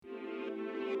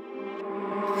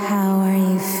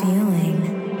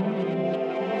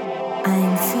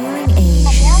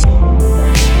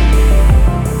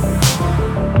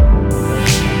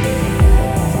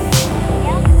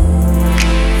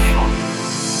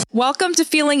Welcome to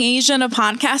Feeling Asian, a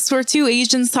podcast where two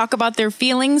Asians talk about their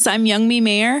feelings. I'm Youngmi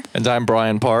Mayer. And I'm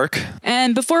Brian Park.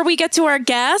 And before we get to our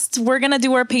guest, we're going to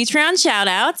do our Patreon shout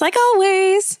outs, like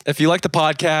always. If you like the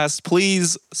podcast,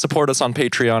 please support us on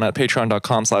Patreon at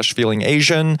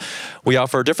patreon.com/feelingasian. We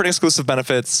offer different exclusive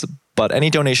benefits, but any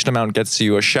donation amount gets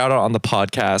you a shout out on the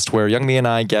podcast where Youngmi and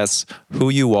I guess who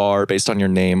you are based on your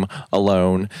name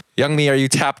alone. Youngmi, are you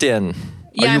tapped in?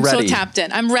 Yeah, I'm ready? So tapped in.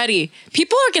 I'm ready.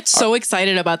 People get so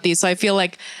excited about these, so I feel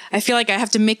like I have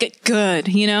to make it good,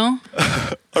 you know?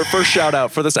 Our first shout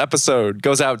out for this episode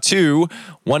goes out to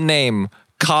one name,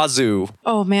 Kazu.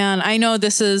 Oh man, I know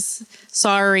this is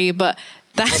sorry, but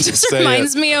that just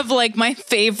reminds me of like my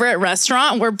favorite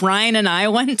restaurant where Brian and I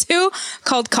went to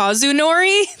called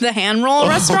Kazunori, the hand roll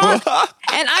restaurant.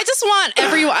 And I just want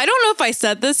everyone, I don't know if I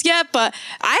said this yet, but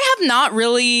I have not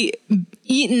really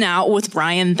eaten out with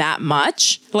Brian that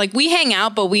much. Like we hang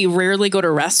out, but we rarely go to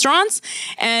restaurants.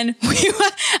 And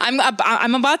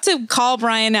I'm about to call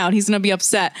Brian out. He's going to be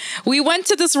upset. We went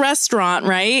to this restaurant,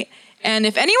 right? And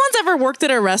if anyone's ever worked at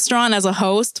a restaurant as a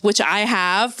host, which I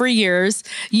have for years,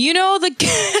 you know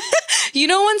you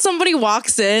know when somebody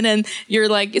walks in and you're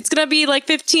like, it's gonna be like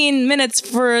 15 minutes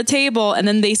for a table, and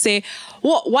then they say,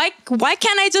 well, why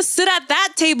can't I just sit at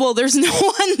that table? There's no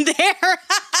one there.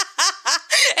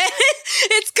 And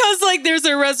it's because like there's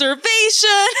a reservation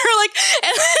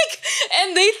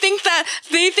and they think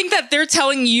that they're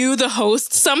telling you, the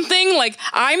host, something. Like,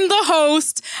 I'm the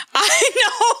host.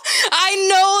 I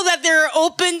know that there are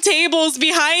open tables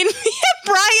behind me.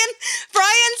 Brian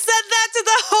said that to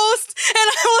the host, and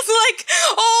I was like,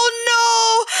 oh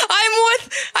no,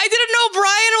 I didn't know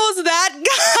Brian was that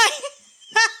guy.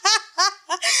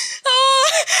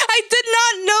 Oh, I did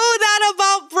not know that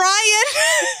about Brian.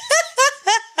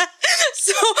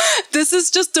 So this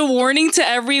is just a warning to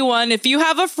everyone. If you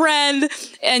have a friend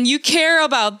and you care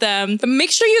about them,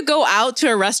 make sure you go out to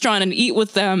a restaurant and eat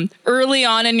with them early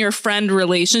on in your friend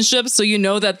relationship so you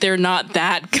know that they're not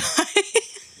that guy.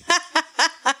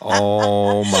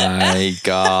 Oh my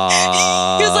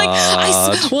God. He was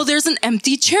like, well, there's an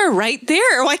empty chair right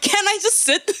there. Why can't I just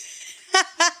sit?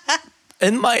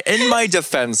 In my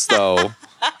defense, though,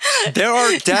 there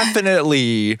are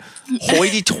definitely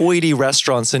hoity-toity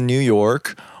restaurants in New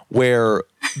York where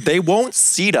they won't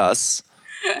seat us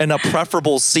in a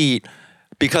preferable seat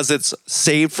because it's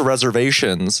saved for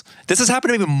reservations. This has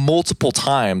happened to me multiple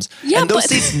times, and those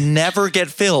seats never get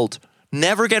filled.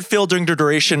 Never get filled during the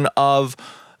duration of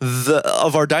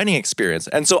our dining experience.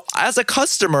 And so, as a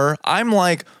customer, I'm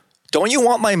like, "Don't you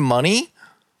want my money?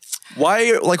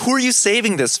 Why, like, who are you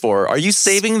saving this for? Are you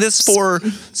saving this for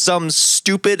some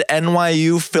stupid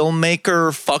NYU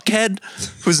filmmaker fuckhead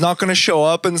who's not going to show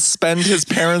up and spend his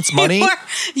parents' money?"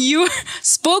 You're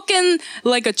spoken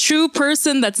like a true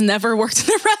person that's never worked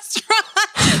in a restaurant.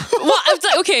 Well,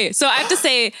 okay, so I have to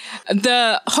say,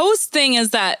 the host thing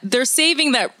is that they're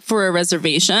saving that for a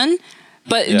reservation,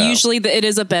 but usually it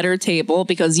is a better table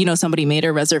because, you know, somebody made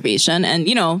a reservation, and,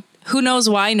 you know, who knows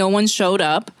why no one showed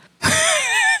up.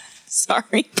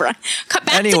 Sorry, Brian.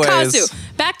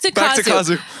 Back to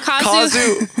Kazu.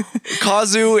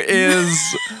 Kazu is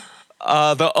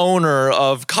the owner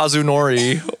of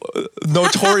Kazunori,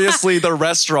 notoriously the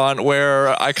restaurant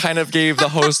where I kind of gave the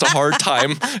host a hard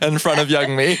time in front of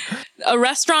Youngmi. A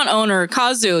restaurant owner,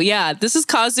 Kazu. Yeah, this is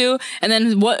Kazu. And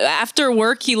then after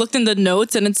work, he looked in the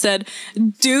notes and it said,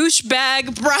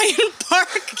 douchebag Brian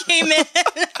Park came in.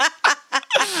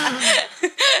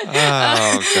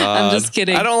 Oh, God. I'm just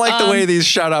kidding. I don't like the way these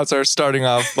shout outs are starting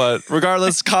off, but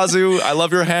regardless, Kazu, I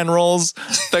love your hand rolls.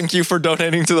 Thank you for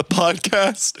donating to the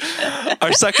podcast.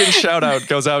 Our second shout out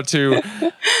goes out to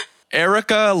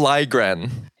Erica Lygren.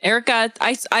 Erica,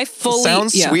 I fully...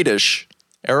 Sounds Swedish.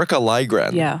 Erica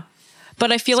Lygren. Yeah.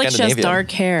 But I feel like she has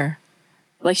dark hair.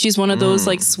 Like she's one of those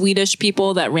like Swedish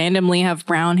people that randomly have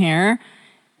brown hair.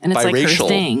 And it's like her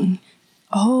thing.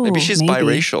 Oh, maybe she's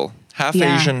biracial. Half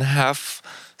Asian, half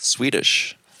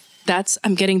Swedish.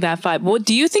 I'm getting that vibe. Well,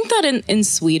 do you think that in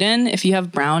Sweden, if you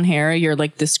have brown hair, you're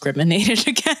like discriminated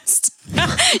against?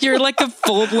 You're like a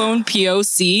full-blown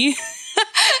POC?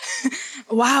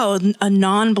 Wow, a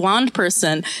non-blonde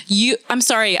person. I'm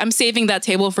sorry, I'm saving that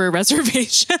table for a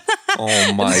reservation.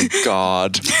 Oh my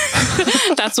God.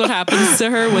 That's what happens to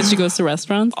her when she goes to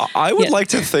restaurants. I would like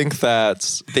to think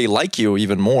that they like you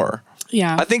even more.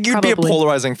 Yeah, I think you'd be a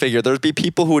polarizing figure. There'd be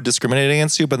people who would discriminate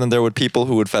against you, but then there would be people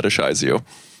who would fetishize you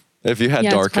if you had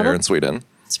dark hair in Sweden.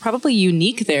 It's probably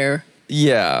unique there.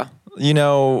 Yeah. You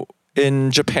know,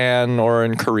 in Japan or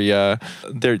in Korea,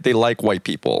 they like white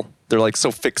people. They're like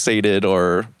so fixated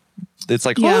or it's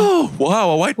like, oh, wow,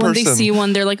 a white person. When they see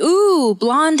one, they're like, ooh,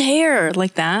 blonde hair,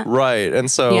 like that. Right.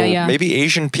 And so maybe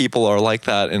Asian people are like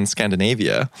that in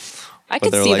Scandinavia. I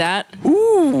could see that.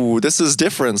 Ooh, this is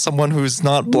different. Someone who's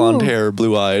not blonde hair,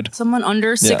 blue-eyed. Someone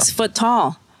under 6 foot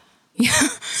tall. Yeah.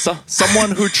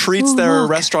 Someone who treats their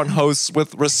restaurant hosts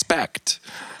with respect.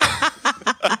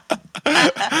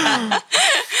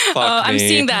 I'm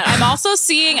seeing that. I'm also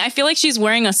seeing, I feel like she's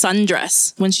wearing a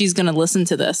sundress when she's going to listen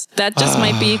to this. That just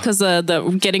might be because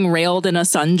the getting railed in a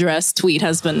sundress tweet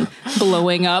has been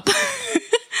blowing up.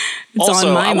 It's also,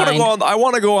 on my mind. I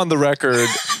want to go on the record.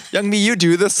 Youngmi, you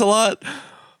do this a lot.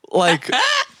 Like,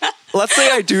 let's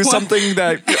say I do something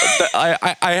that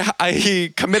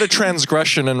I commit a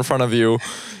transgression in front of you.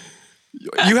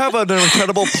 You have an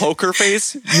incredible poker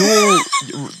face.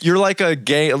 You're like a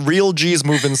real G's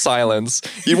move in silence.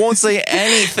 You won't say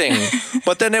anything,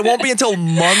 but then it won't be until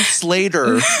months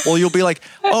later. Well, you'll be like,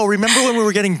 oh, remember when we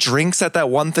were getting drinks at that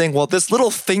one thing? Well, this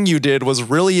little thing you did was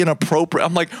really inappropriate.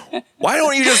 I'm like, why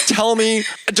don't you just tell me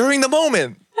during the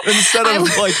moment instead of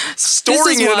like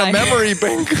storing it in a memory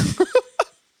bank?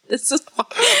 This is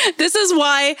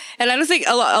why, and I don't think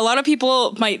a lot of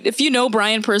people might, if you know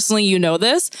Brian personally, you know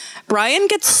this. Brian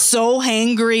gets so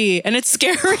hangry and it's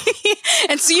scary.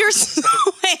 And so you're so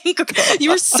angry.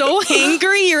 You're so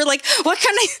hangry. You're like, what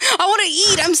can I want to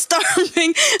eat. I'm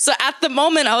starving. So at the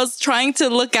moment I was trying to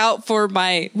look out for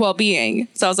my well-being.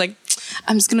 So I was like,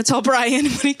 I'm just going to tell Brian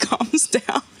when he calms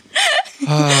down.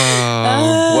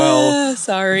 Well,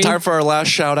 sorry. Time for our last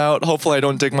shout out. Hopefully I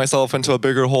don't dig myself into a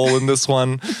bigger hole in this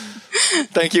one.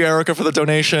 Thank you, Erica, for the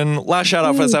donation. Last shout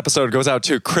out for this episode goes out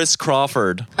to Chris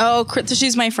Crawford. Oh,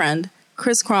 she's my friend.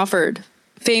 Chris Crawford.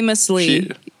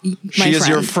 Famously, she is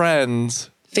your friend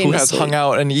who has hung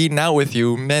out and eaten out with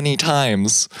you many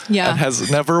times. Yeah. And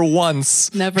has never once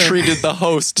treated the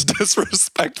host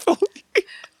disrespectfully.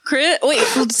 Chris, wait,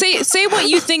 say what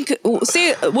you think.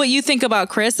 Say what you think about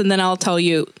Chris, and then I'll tell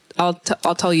you. I'll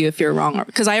tell you if you're wrong,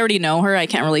 because I already know her. I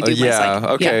can't really do my side.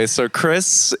 Okay. So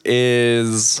Chris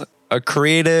is a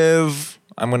creative.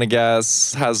 I'm gonna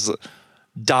guess has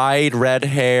dyed red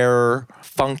hair,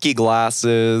 funky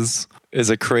glasses. Is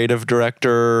a creative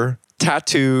director,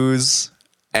 tattoos.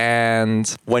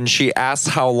 And when she asks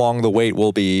how long the wait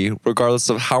will be, regardless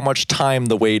of how much time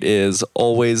the wait is,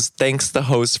 always thanks the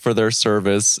host for their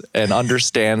service and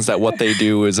understands that what they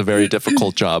do is a very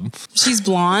difficult job. She's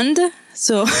blonde,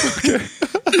 so she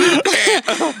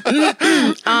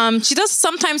does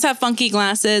sometimes have funky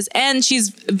glasses, and she's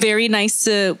very nice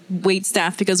to wait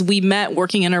staff because we met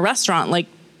working in a restaurant like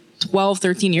 12,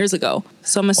 13 years ago.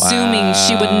 So I'm assuming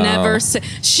she would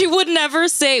never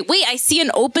say, wait, I see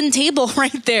an open table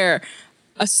right there.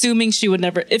 Assuming she would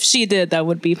never, if she did, that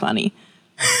would be funny.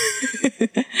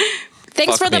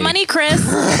 Thanks for the money, Chris.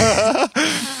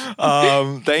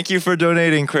 Thank you for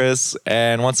donating, Chris.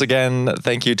 And once again,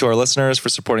 thank you to our listeners for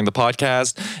supporting the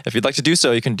podcast. If you'd like to do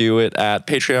so, you can do it at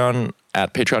Patreon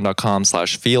at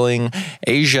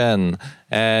patreon.com/feelingasian.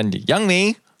 And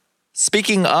Youngmi,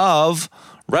 speaking of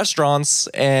restaurants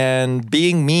and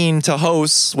being mean to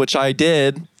hosts, which I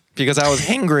did because I was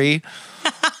hangry,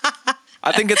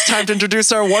 I think it's time to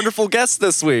introduce our wonderful guest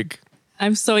this week.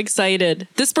 I'm so excited.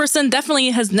 This person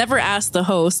definitely has never asked the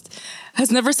host, has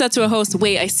never said to a host,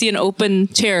 wait, I see an open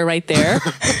chair right there.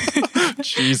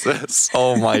 Jesus.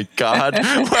 Oh my God.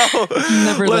 Well,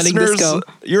 never letting this go.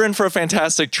 You're in for a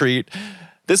fantastic treat.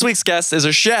 This week's guest is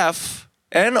a chef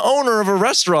and owner of a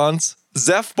restaurant,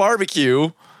 Zeph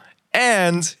Barbecue.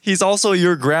 And he's also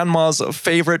your grandma's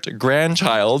favorite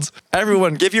grandchild.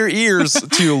 Everyone, give your ears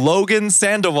to Logan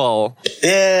Sandoval.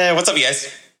 Yeah, what's up, you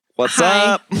guys? What's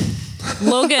up?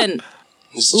 Logan,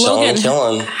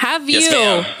 have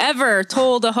you ever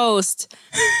told a host,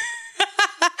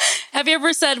 have you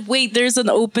ever said, wait, there's an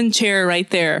open chair right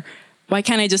there. Why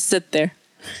can't I just sit there?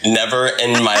 Never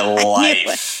in my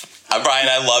life. Brian,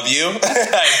 I love you.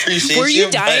 I appreciate you. Were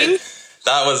you dying?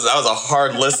 That was a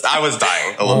hard list. I was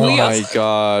dying a little bit. Oh my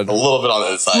God. A little bit on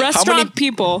the inside. Restaurant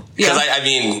people. Because I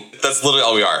mean, that's literally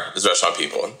all we are, is restaurant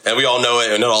people. And we all know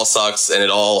it, and it all sucks, and it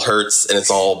all hurts, and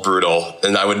it's all brutal.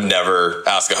 And I would never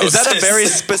ask a hostess. Is that a very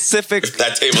specific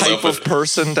type of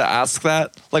person to ask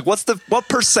that? Like, what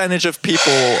percentage of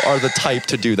people are the type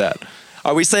to do that?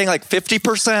 Are we saying like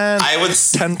 50%? I would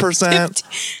 10%.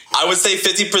 I would say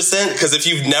 50%, because if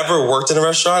you've never worked in a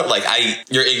restaurant, like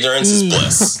your ignorance is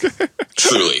bliss.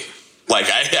 Truly. Like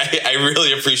I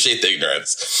really appreciate the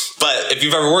ignorance. But if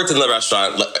you've ever worked in the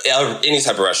restaurant, like, any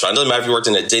type of restaurant, it doesn't matter if you worked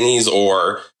in a Denny's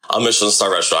or a Michelin star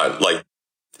restaurant, like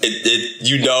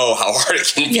you know how hard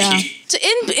it can be. So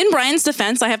in Brian's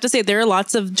defense, I have to say there are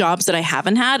lots of jobs that I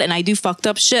haven't had, and I do fucked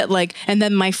up shit. Like, and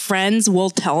then my friends will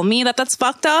tell me that that's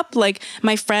fucked up. Like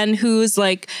my friend who's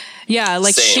like,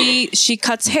 Same. she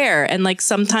cuts hair, and like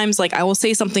sometimes like I will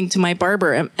say something to my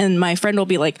barber, and my friend will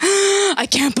be like, I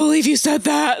can't believe you said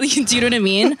that. Do you know what I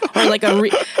mean? Or like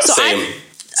Same.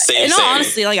 In all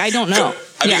honesty, like I don't know.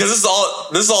 I mean, because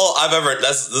this is all I've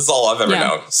ever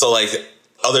known. So like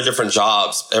other different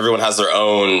jobs, everyone has their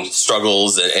own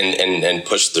struggles and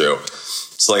push through.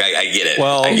 So like I get it.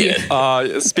 Well, I get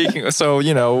it. Speaking, so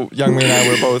Youngmi and I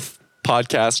were both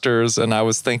podcasters, and I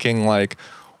was thinking like,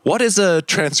 what is a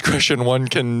transgression one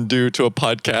can do to a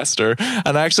podcaster?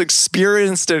 And I actually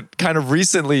experienced it kind of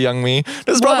recently, Youngmi.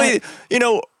 This is probably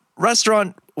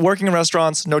working in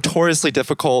restaurants, notoriously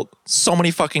difficult. So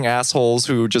many fucking assholes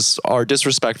who just are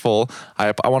disrespectful.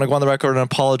 I want to go on the record and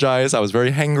apologize. I was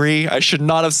very hangry. I should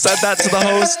not have said that to the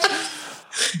host.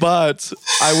 But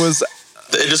I was...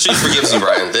 The industry forgives you,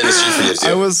 Brian. The industry forgives you.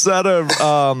 I was at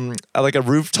a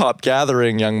rooftop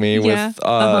gathering, Youngmi, with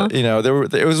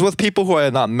it was with people who I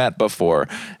had not met before,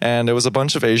 and it was a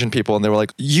bunch of Asian people, and they were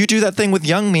like, "You do that thing with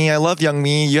Youngmi. I love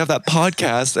Youngmi. You have that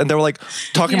podcast," and they were like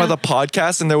talking about the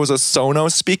podcast, and there was a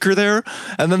Sonos speaker there,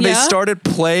 and then they started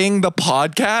playing the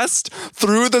podcast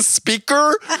through the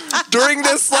speaker during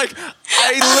this like.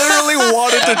 I literally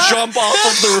wanted to jump off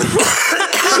of the roof.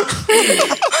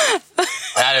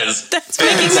 That's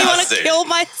making me want to kill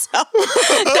myself.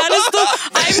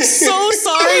 I'm so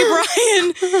sorry,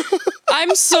 Brian.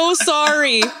 I'm so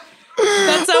sorry.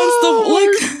 That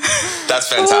sounds That's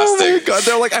fantastic. Oh my God.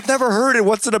 They're like, I've never heard it.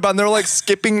 What's it about? And they're like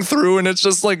skipping through, and it's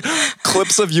just like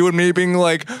clips of you and me being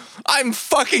like, I'm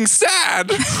fucking sad.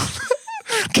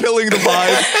 Killing the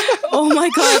vibe. Oh my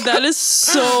God, that is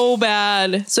so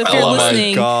bad. So if you're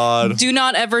listening, do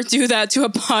not ever do that to a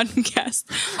podcast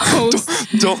host.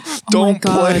 Don't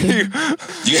play. You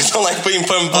guys don't like being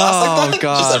put in blast like that? Oh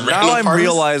God! Now I'm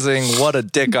realizing what a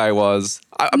dick I was.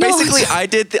 Basically, I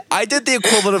did the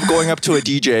equivalent of going up to a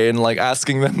DJ and like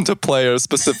asking them to play a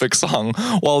specific song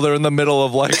while they're in the middle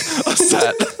of like a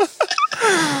set.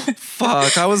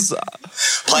 Fuck! I was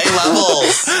play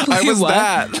levels. I was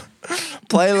that.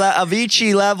 Play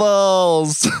Avicii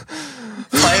levels.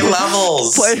 Play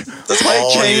levels. That's play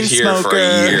all Chain you'd hear for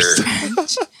a year.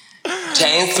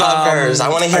 Chain smokers. I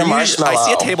want to hear Marshmallow. I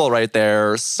see a table right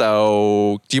there.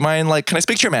 So do you mind, like, can I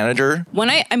speak to your manager? When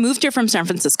I moved here from San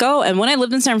Francisco, and when I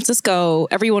lived in San Francisco,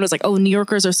 everyone was like, oh, New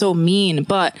Yorkers are so mean.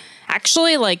 But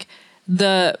actually, like,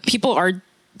 the people are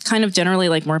kind of generally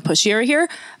like more pushier here,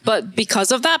 but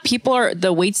because of that,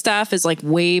 the wait staff is like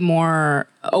way more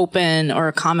open or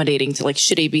accommodating to like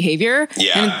shitty behavior.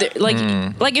 Yeah. And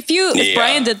like if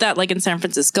Brian did that like in San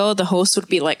Francisco, the host would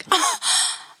be like,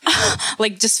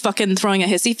 like just fucking throwing a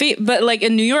hissy fit. But like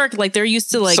in New York, like they're used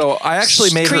to like. So I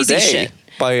actually made her day. Shit.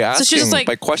 By asking, so just like,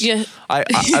 by question, I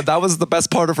that was the best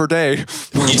part of her day. You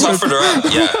toughened her up,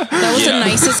 yeah. That was the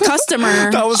nicest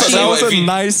customer. That was a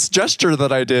nice gesture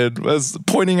that I did, was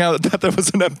pointing out that there was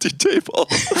an empty table.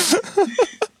 If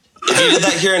you did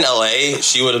that here in LA,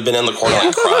 she would have been in the corner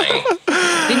like crying.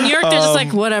 In New York, they're just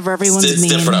like, whatever, everyone's mean.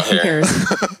 Different out here.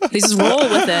 They just roll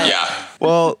with it. Yeah.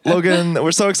 Well, Logan,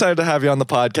 we're so excited to have you on the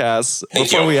podcast.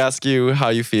 Before we ask you how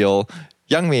you feel,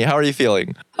 Youngmi, how are you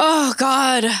feeling? Oh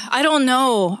God, I don't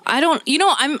know.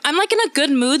 I'm like in a good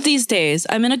mood these days.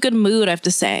 I'm in a good mood, I have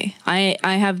to say. I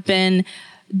have been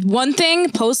one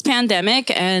thing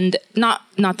post-pandemic, and not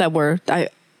that we're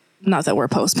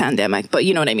post-pandemic, but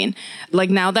you know what I mean? Like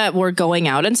now that we're going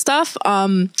out and stuff,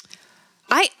 I'm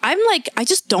like, I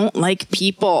just don't like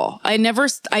people. I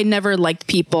never liked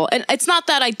people. And it's not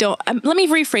that I don't, let me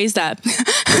rephrase that.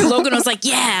 Logan was like,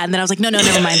 yeah. And then I was like, no,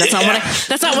 never mind. That's not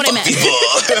what I meant. People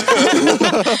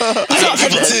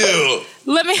too.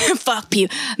 Fuck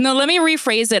people. No, let me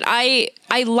rephrase it. I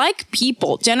like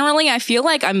people. Generally, I feel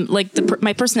like I'm like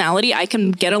my personality, I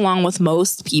can get along with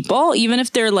most people. Even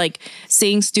if they're like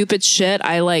saying stupid shit,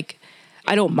 I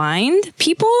don't mind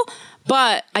people.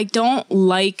 But I don't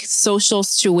like social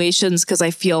situations because I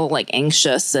feel like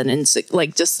anxious and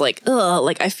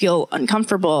I feel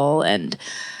uncomfortable. And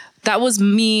that was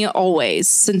me always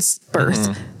since birth.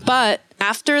 Mm-hmm. But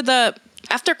after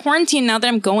quarantine, now that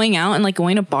I'm going out and like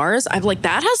going to bars, I've like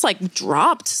that has like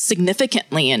dropped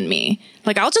significantly in me.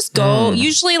 Like I'll just go.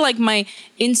 Usually like my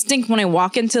instinct when I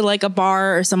walk into like a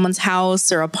bar or someone's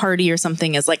house or a party or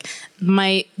something is like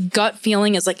my gut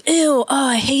feeling is like, ew, oh,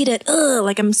 I hate it.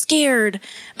 Like I'm scared.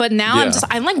 But now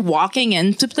I'm like walking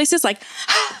into places like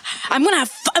I'm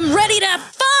ready to have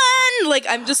fun. Like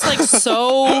I'm just like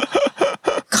so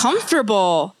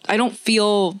comfortable. I don't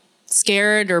feel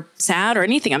scared or sad or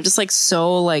anything. I'm just like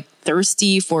so like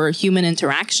thirsty for human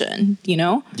interaction, you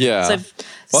know? Yeah.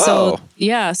 So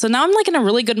now I'm like in a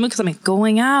really good mood because I'm like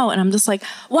going out and I'm just like,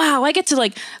 wow, I get to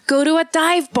like go to a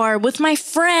dive bar with my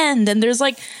friend and there's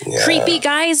like creepy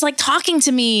guys like talking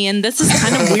to me and this is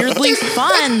kind of weirdly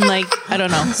fun. Like, I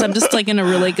don't know. So I'm just like in a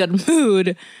really good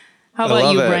mood. How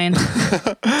about you, Brian?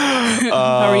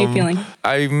 How are you feeling?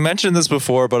 I mentioned this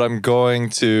before, but I'm going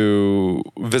to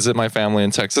visit my family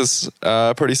in Texas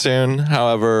pretty soon.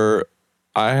 However,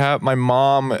 I have my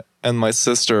mom and my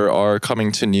sister are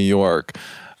coming to New York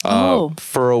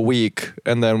for a week,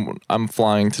 and then I'm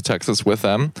flying to Texas with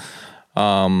them.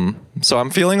 So I'm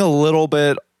feeling a little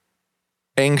bit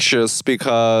anxious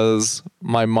because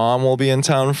my mom will be in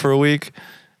town for a week,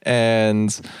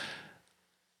 and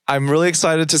I'm really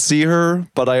excited to see her,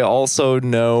 but I also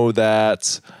know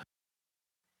that,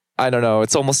 I don't know,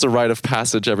 it's almost a rite of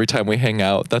passage every time we hang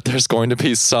out that there's going to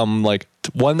be some like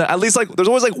one, at least like there's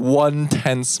always like one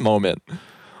tense moment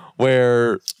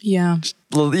where, you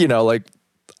know, like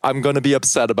I'm going to be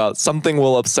upset about something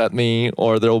will upset me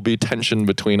or there will be tension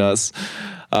between us.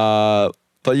 But,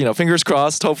 you know, fingers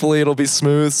crossed, hopefully it'll be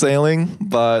smooth sailing,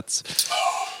 but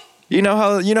you know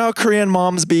how Korean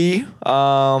moms be.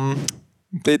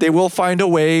 They will find a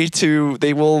way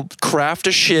they will craft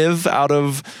a shiv out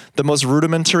of the most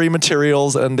rudimentary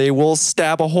materials and they will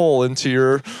stab a hole into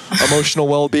your emotional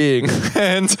well-being.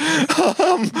 And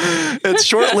it's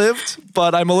short-lived,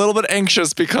 but I'm a little bit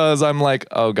anxious because I'm like,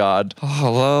 oh God,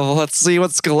 let's see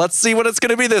what it's going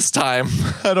to be this time.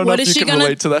 I don't know if you can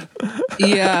relate to that.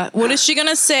 Yeah. What is she going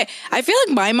to say? I feel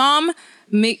like my mom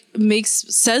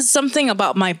says something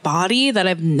about my body that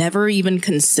I've never even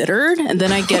considered, and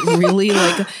then I get really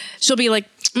like, she'll be like,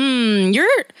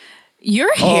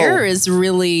 your hair is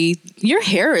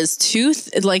too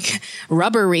like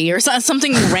rubbery or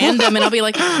something random, and I'll be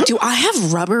like, do I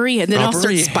have rubbery? And then I'll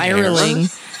start spiraling, hair?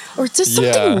 Or just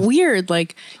something weird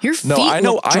like your feet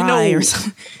look dry or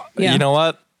something. You know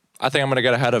what? I think I'm gonna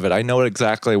get ahead of it. I know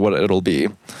exactly what it'll be.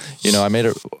 You know,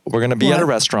 we're gonna be at a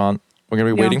restaurant. We're going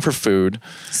to be waiting for food.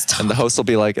 And the host will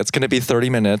be like, it's going to be 30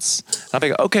 minutes. And I'll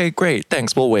be like, okay, great.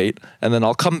 Thanks. We'll wait. And then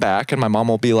I'll come back and my mom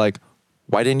will be like,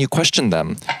 why didn't you question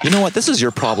them? You know what? This is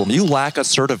your problem. You lack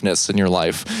assertiveness in your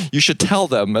life. You should tell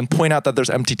them and point out that there's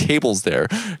empty tables there.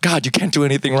 God, you can't do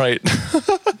anything right.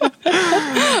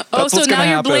 So now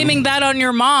you're blaming that on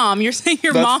your mom. You're saying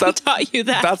your mom taught you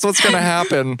that. That's what's going to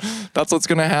happen. That's what's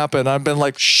going to happen. I've been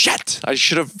like, shit. I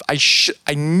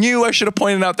knew I should have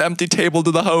pointed out the empty table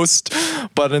to the host,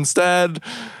 but instead,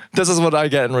 this is what I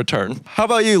get in return. How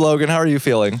about you, Logan? How are you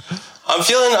feeling? I'm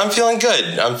feeling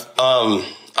good.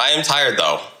 I am tired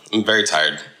though. I'm very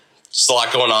tired. Just a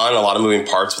lot going on, a lot of moving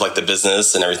parts with like the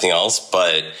business and everything else,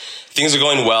 but things are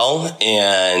going well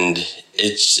and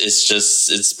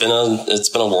it's been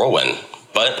a whirlwind.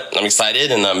 But I'm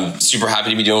excited and I'm super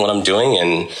happy to be doing what I'm doing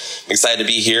and I'm excited to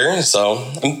be here. So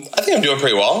I think I'm doing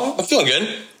pretty well. I'm feeling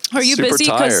good. Are you super busy?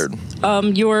 Tired.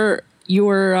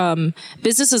 Your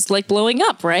business is like blowing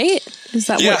up, right? Is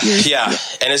that what you're... Yeah.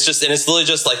 And it's literally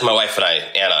just like my wife and I,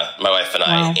 Anna,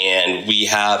 I, and we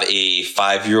have a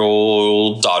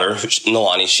 5-year-old daughter,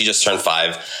 Nalani. She just turned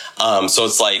 5. So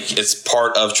it's like, it's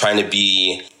part of trying to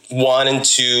be 1 and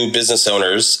 2 business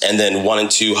owners, and then 1 and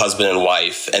 2 husband and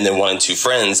wife, and then 1 and 2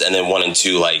 friends, and then 1 and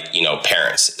 2 like, you know,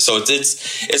 parents. So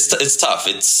it's tough.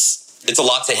 It's a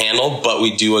lot to handle, but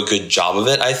we do a good job of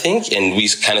it, I think. And we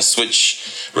kind of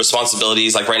switch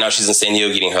responsibilities. Like right now she's in San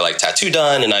Diego getting her like tattoo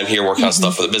done, and I'm here working on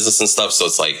stuff for the business and stuff. So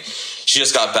it's like, she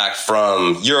just got back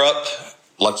from Europe.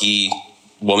 Lucky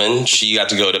woman. She got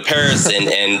to go to Paris and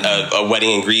a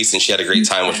wedding in Greece, and she had a great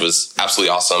time, which was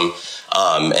absolutely awesome.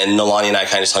 And Nalani and I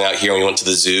kind of just hung out here, and we went to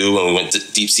the zoo and we went to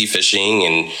deep sea fishing,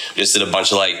 and we just did a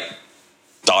bunch of like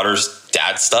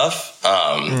dad stuff.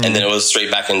 And then it was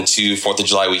straight back into 4th of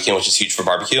July weekend, which is huge for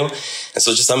barbecue. And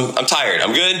so just, I'm tired.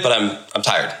 I'm good, but I'm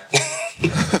tired.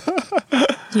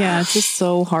 Yeah. It's just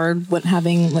so hard when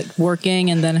having like working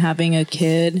and then having a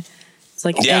kid. It's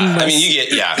like, endless. I mean,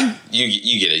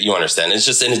 you get it. You understand. It's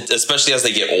just, and especially as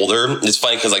they get older, it's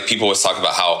funny because like people always talk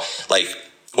about how like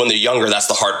when they're younger, that's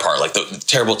the hard part. Like the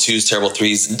terrible 2s, terrible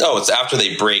 3s. No, it's after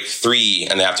they break 3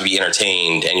 and they have to be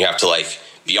entertained and you have to like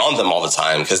be on them all the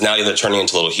time because now they're turning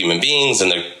into little human beings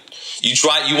and you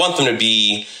want them to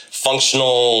be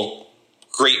functional,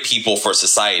 great people for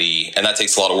society, and that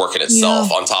takes a lot of work in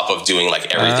itself on top of doing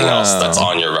like everything else that's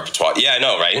on your repertoire. Yeah, I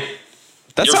know, right?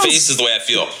 Your face is the way I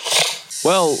feel.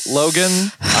 Well,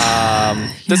 Logan,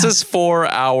 this is for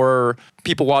our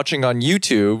people watching on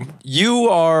YouTube. You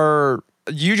are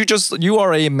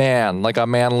a man, like a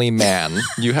manly man.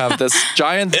 You have this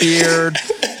giant beard.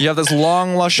 You have this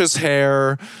long, luscious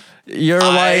hair. You're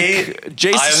like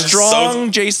Jason,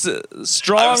 strong Jason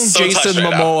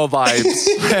Momoa vibes.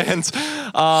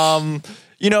 And,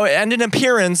 and in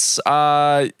appearance,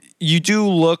 you do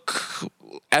look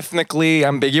ethnically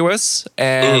ambiguous.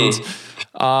 And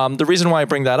the reason why I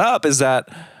bring that up is that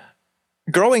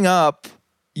growing up,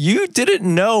 you didn't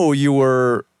know you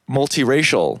were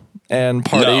multiracial and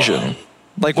part Asian.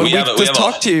 Like when we just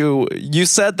talked to you, you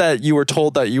said that you were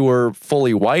told that you were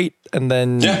fully white, and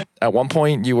then at one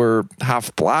point you were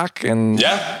half black, and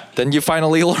then you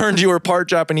finally learned you were part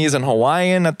Japanese and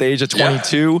Hawaiian at the age of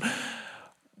 22.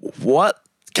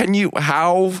 Can you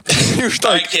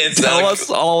start tell us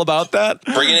all about that?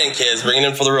 Bring it in, kids. Bring it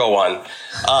in for the real one.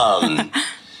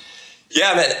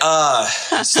 Yeah,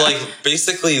 man. So like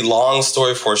basically long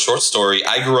story for a short story,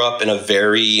 I grew up in a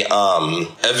very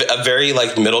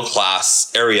like middle class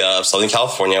area of Southern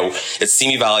California. It's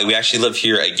Simi Valley. We actually live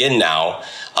here again now.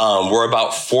 We're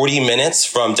about 40 minutes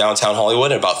from downtown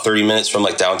Hollywood and about 30 minutes from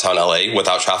like downtown LA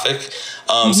without traffic.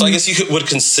 So I guess you would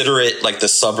consider it like the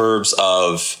suburbs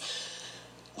of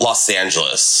Los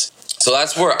Angeles. So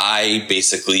that's where I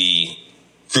basically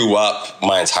grew up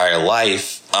my entire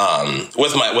life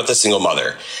with a single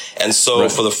mother. And so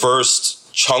for the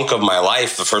first chunk of my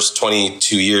life, the first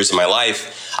 22 years of my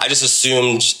life, I just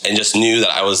assumed and just knew that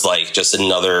I was like just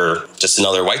another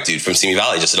white dude from Simi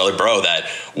Valley, just another bro that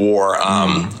wore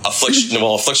affliction.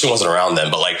 Well, affliction wasn't around then,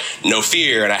 but like no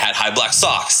fear, and I had high black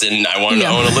socks, and I wanted to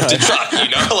own a lifted truck,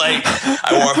 like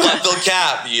I wore a flat bill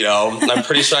cap, and I'm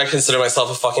pretty sure I consider myself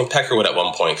a fucking peckerwood at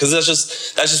one point, because that's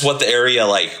just what the area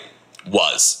like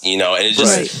was, and it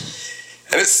just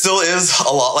and it still is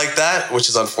a lot like that, which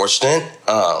is unfortunate.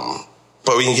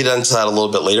 But we can get into that a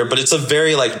little bit later. But it's a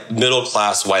very like middle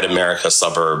class white America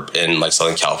suburb in like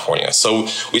Southern California. So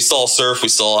we still surf, we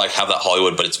still like have that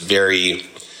Hollywood, but it's very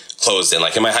closed in.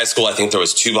 Like in my high school, I think there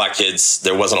was 2 black kids.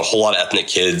 There wasn't a whole lot of ethnic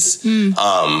kids.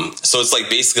 So it's like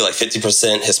basically like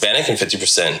 50% Hispanic and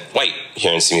 50% white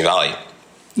here in Simi Valley.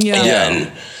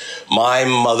 And my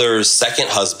mother's second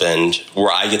husband,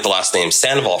 where I get the last name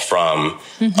Sandoval from,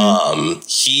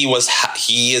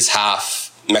 he is half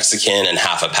Mexican and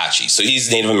half Apache. So he's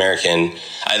Native American.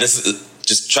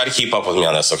 Just try to keep up with me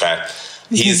on this, okay?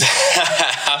 He's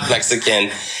half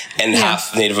Mexican and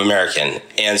half Native American.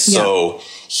 And so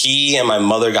he and my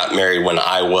mother got married when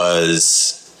I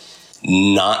was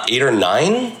 8 or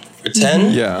 9 or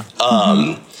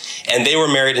 10. And they were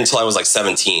married until I was like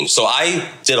 17. So I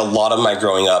did a lot of my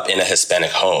growing up in a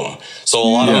Hispanic home. So a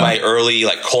lot of my early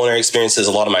like culinary experiences,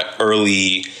 a lot of my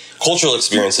early cultural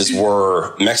experiences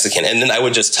were Mexican. And then I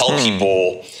would just tell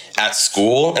people at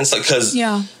school, and it's like, because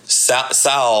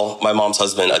Sal, my mom's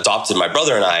husband, adopted my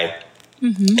brother and I,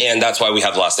 and that's why we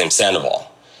have the last name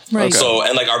Sandoval. Right. So,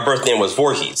 and like our birth name was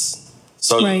Voorhees.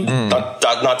 So not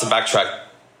to backtrack,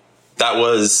 that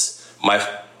was my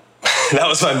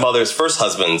mother's first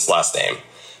husband's last name,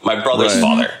 my brother's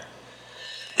father.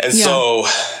 And so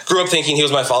grew up thinking he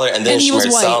was my father, and then she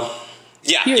married Sal. White.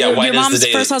 Your mom's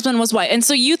first husband was white. And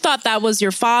so you thought that was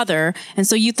your father, and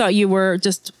so you thought you were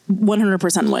just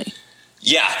 100% white.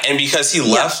 Yeah, and because he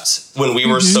left when we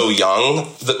were so young,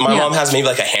 my mom has maybe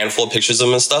like a handful of pictures of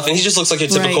him and stuff, and he just looks like a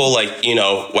typical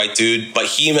white dude. But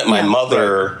he met my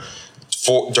mother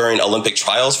during Olympic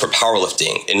trials for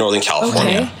powerlifting in Northern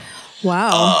California. Okay.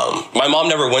 Wow. My mom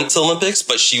never went to Olympics,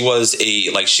 but she was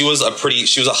a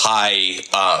high,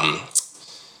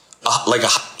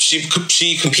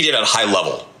 she competed at a high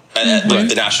level at like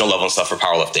the national level and stuff for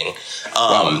powerlifting.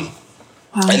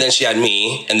 And then she had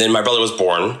me, and then my brother was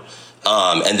born.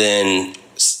 And then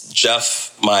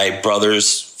Jeff, my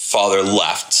brother's father,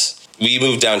 left. We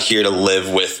moved down here to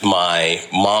live with my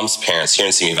mom's parents here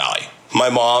in Simi Valley. My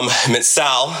mom met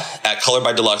Sal at Color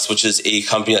by Deluxe, which is a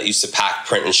company that used to pack,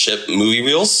 print, and ship movie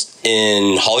reels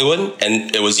in Hollywood.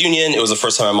 And it was union. It was the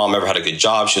first time my mom ever had a good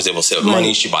job. She was able to save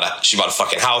money. She bought a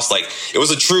fucking house. Like, it was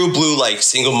a true blue, like,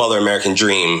 single mother American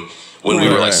dream when we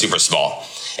were like super small.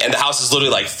 And the house is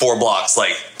literally like 4 blocks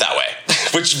like that way,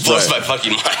 which blows my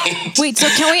fucking mind. Wait, so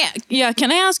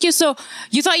can I ask you, so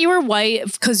you thought you were white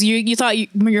because you thought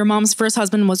your mom's first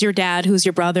husband was your dad, who's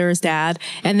your brother's dad.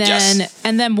 And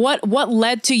then what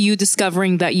led to you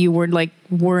discovering that you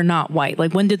were not white?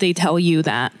 Like, when did they tell you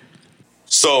that?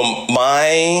 So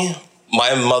my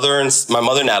mother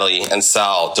Natalie and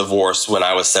Sal divorced when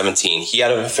I was 17. He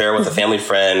had an affair with a family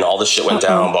friend. All this shit went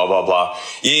down, blah, blah, blah.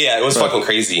 Yeah, it was fucking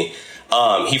crazy.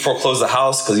 He foreclosed the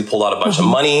house because he pulled out a bunch of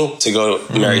money to go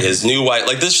marry his new wife.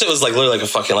 Like, this shit was like literally like a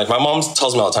fucking, like, my mom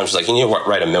tells me all the time, she's like, you need to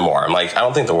write a memoir. I'm like, I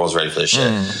don't think the world's ready for this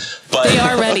shit. But They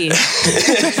are ready.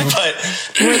 but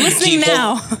We're listening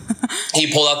now.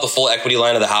 He pulled out the full equity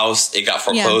line of the house. It got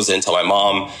foreclosed into my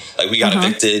mom. Like, we got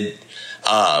evicted.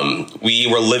 We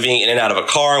were living in and out of a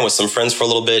car and with some friends for a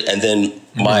little bit. And then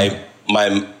my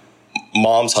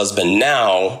mom's husband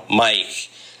now, Mike,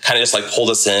 kind of just like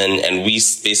pulled us in, and we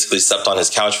basically slept on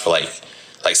his couch for like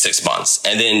 6 months.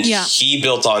 And then he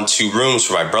built on 2 rooms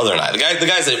for my brother and I. The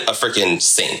guy's a freaking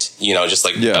saint, you know, just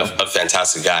like a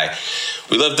fantastic guy.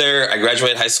 We lived there. I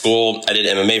graduated high school. I did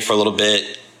MMA for a little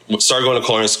bit, started going to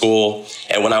culinary school.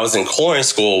 And when I was in culinary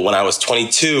school, when I was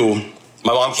 22,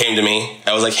 my mom came to me.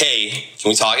 I was like, hey, can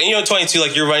we talk? And, you know, 22,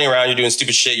 like, you're running around, you're doing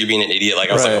stupid shit, you're being an idiot.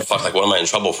 Like, I was like, oh, fuck, like, what am I in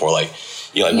trouble for? Like,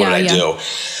 you know, like, what did I do?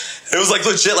 It was like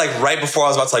legit, like right before I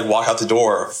was about to like walk out the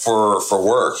door for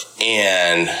work.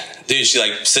 And dude, she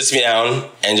like sits me down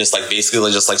and just like basically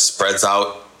just like spreads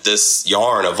out this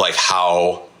yarn of like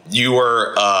how you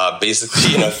were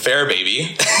basically an affair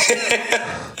baby.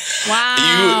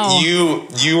 Wow.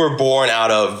 You were born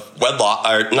out of wedlock,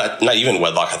 or not even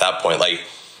wedlock at that point. Like,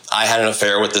 I had an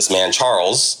affair with this man,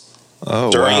 Charles,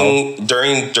 during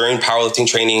powerlifting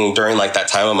training during like that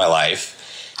time of my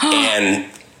life.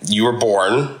 And you were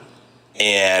born.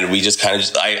 And we just kind of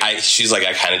she's like,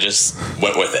 I kind of just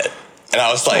went with it. And I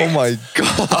was like, oh my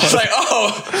God. I was like,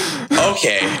 oh,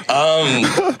 okay.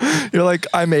 You're like,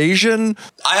 I'm Asian.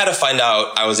 I had to find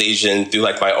out I was Asian through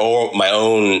like my own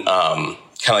kind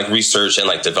of like research and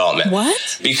like development.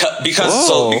 What? Because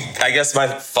so I guess my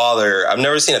father, I've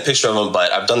never seen a picture of him,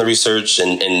 but I've done the research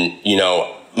and you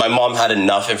know, my mom had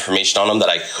enough information on him that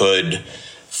I could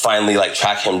finally like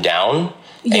track him down.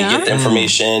 And get the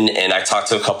information. And I talked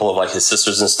to a couple of like his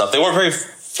sisters and stuff. They weren't very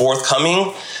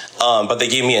forthcoming, but they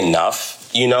gave me enough,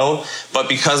 you know. But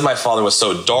because my father was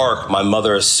so dark, my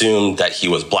mother assumed that he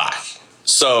was black.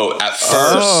 So at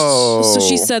first, so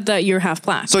she said that you're half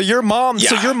black. So your mom,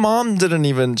 didn't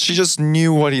even. She just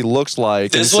knew what he looked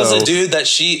like. This was a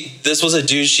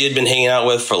dude she had been hanging out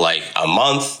with for like a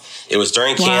month. It was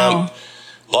during camp.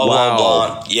 Blah blah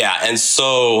blah. Yeah, and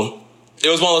so it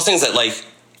was one of those things that like.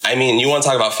 I mean, you want to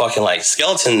talk about fucking like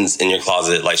skeletons in your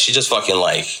closet. Like, she just fucking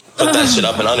like put that shit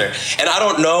up and under. And I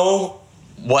don't know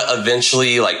what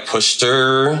eventually like pushed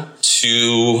her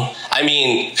to, I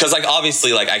mean, cause like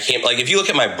obviously like I can't, like if you look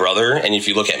at my brother and if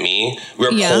you look at me,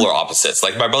 we're polar opposites.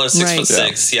 Like my brother's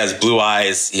 6'6", he has blue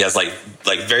eyes, he has like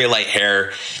very light hair.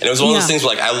 And it was one of those things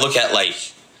where like I look at like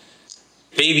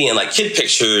baby and like kid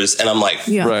pictures and I'm like,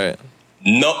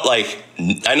 no, like,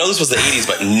 I know this was the 80s,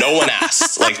 but no one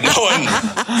asked. Like, no one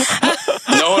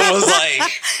was like,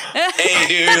 hey,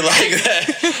 dude,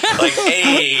 like,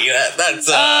 hey, that's,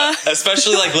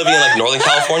 especially like living in like Northern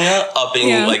California, up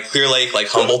in like Clear Lake, like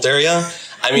Humboldt area.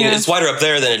 I mean, it's wider up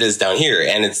there than it is down here.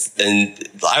 And I asked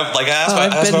my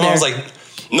mom, I was like,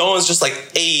 no one's just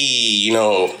like, hey, you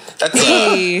know, that's,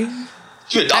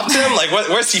 you adopted him? Like,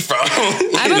 where's he from?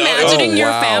 I'm imagining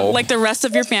your family, like the rest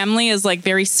of your family is like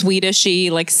very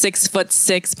Swedishy, like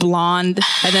 6'6", blonde.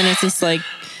 And then it's just like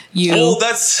you. Well,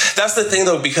 that's the thing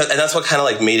though, because, and that's what kind of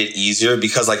like made it easier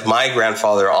because like my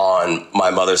grandfather on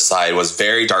my mother's side was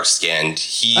very dark skinned.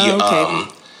 He,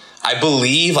 I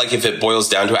believe like if it boils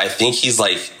down to it, I think he's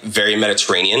like very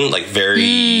Mediterranean, like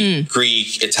very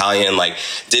Greek, Italian, like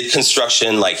did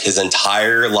construction like his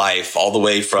entire life all the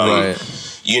way from,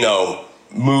 you know,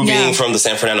 moving from the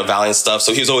San Fernando Valley and stuff.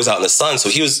 So he was always out in the sun. So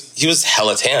he was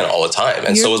hella tan all the time.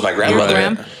 And so was my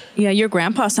grandmother. Your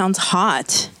grandpa sounds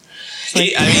hot.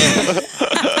 Like,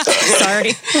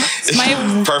 sorry. It's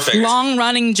my long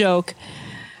running joke.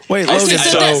 Wait, Logan,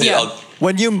 so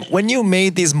when you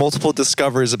made these multiple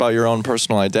discoveries about your own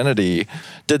personal identity,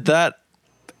 did that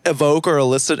evoke or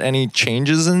elicit any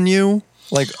changes in you?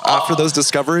 Like after those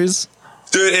discoveries?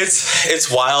 Dude, it's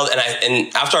wild.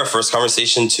 And after our first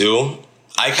conversation too,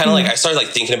 I kind of I started like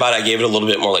thinking about it. I gave it a little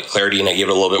bit more like clarity and I gave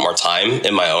it a little bit more time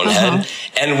in my own head.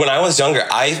 And when I was younger,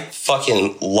 I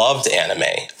fucking loved anime.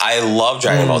 I loved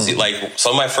Dragon Ball Z. Like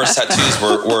some of my first tattoos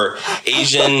were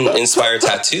Asian inspired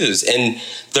tattoos. And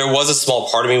there was a small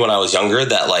part of me when I was younger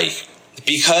that like,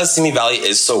 because Simi Valley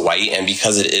is so white and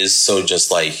because it is so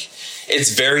just like,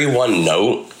 it's very one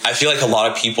note. I feel like a lot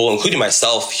of people, including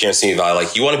myself here in Simi Valley,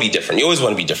 like you want to be different. You always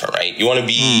want to be different, right? You want to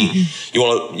be, you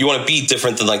want to be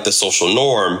different than like the social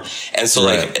norm. And so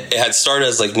like it had started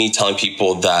as like me telling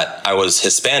people that I was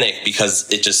Hispanic because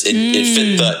it just,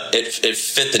 it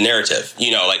fit the narrative,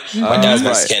 you know, like my dad's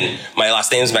Mexican, my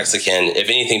last name's Mexican. If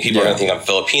anything, people are going to think I'm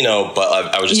Filipino,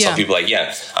 but I would just tell people like,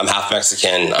 I'm half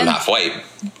Mexican, I'm half white.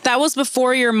 that was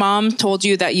before your mom told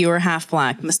you that you were half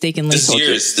black, mistakenly. This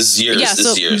is years. Yeah,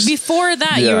 so years. before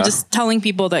that, you were just telling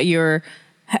people that you're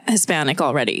Hispanic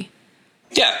already.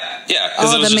 Yeah.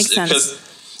 Because that makes sense.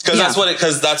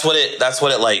 Because that's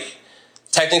what it like.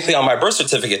 Technically, on my birth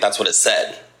certificate, that's what it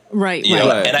said. Right. You know?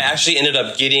 And I actually ended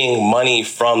up getting money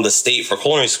from the state for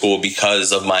culinary school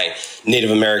because of my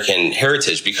Native American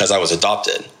heritage, because I was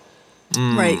adopted.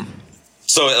 Right.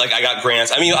 So like I got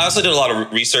grants. I mean, I also did a lot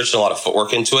of research and a lot of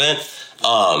footwork into it.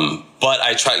 But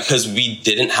I tried, because we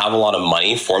didn't have a lot of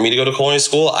money for me to go to culinary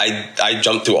school. I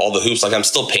jumped through all the hoops. Like, I'm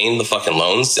still paying the fucking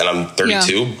loans, and I'm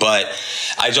 32, but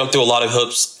I jumped through a lot of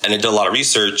hoops and I did a lot of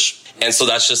research. And so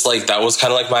that's just like, that was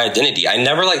kind of like my identity. I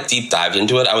never like deep dived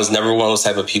into it. I was never one of those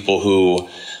type of people who,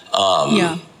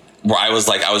 where I was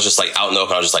just like out in the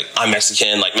open. I was just like, I'm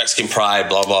Mexican, like Mexican pride,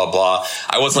 blah, blah, blah.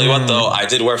 I will tell you what though, I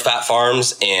did wear Fat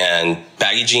Farms and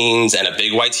baggy jeans and a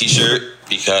big white t-shirt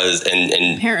because,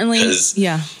 and apparently,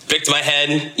 picked my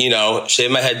head, you know,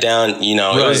 shaved my head down, you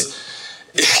know, it was,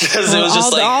 because it was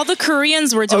just all the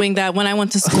Koreans were doing that when I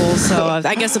went to school. So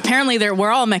I guess apparently we're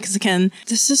all Mexican.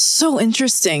 This is so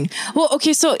interesting. Well,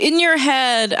 okay. So in your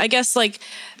head, I guess like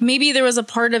maybe there was a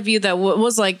part of you that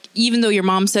was like, even though your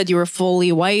mom said you were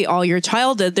fully white all your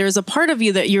childhood, there's a part of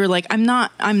you that you're like, I'm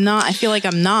not, I feel like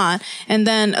I'm not. And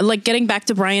then like getting back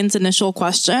to Brian's initial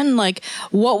question, like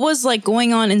what was like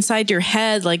going on inside your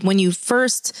head? Like when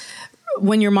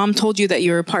your mom told you that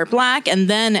you were part black, and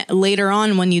then later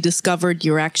on when you discovered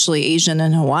you were actually Asian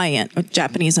and Hawaiian, or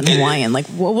Japanese and Hawaiian, like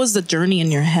what was the journey in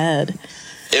your head?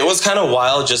 It was kind of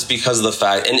wild just because of the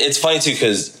fact, and it's funny too,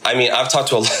 because I mean, I've talked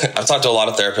to a lot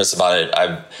of therapists about it.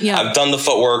 I've done the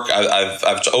footwork.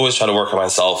 I've always tried to work on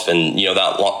myself, and you know,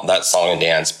 that song and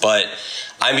dance. But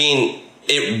I mean,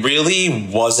 it really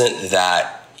wasn't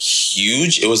that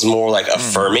huge. It was more like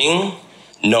affirming,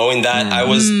 knowing that I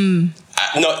was.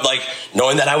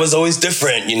 Knowing that I was always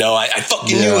different, you know, I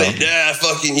fucking knew it. Yeah,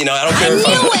 fucking, you know, I don't care.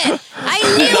 I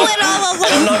knew it all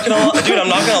along. I'm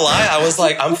not gonna lie. I was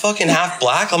like, I'm fucking half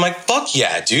black. I'm like, fuck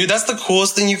yeah, dude. That's the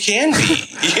coolest thing you can be.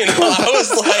 You know, I was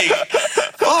like,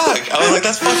 fuck. I was like,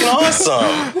 that's fucking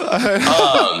awesome. But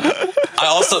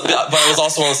it was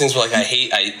also one of those things where like,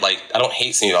 I don't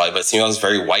hate Simi Valley, but Simi Valley is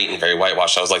very white and very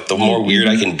whitewashed. I was like, the more weird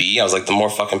I can be, I was like, the more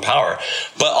fucking power.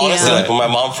 But honestly, like when my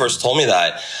mom first told me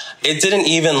that, it didn't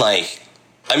even like,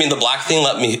 I mean, the black thing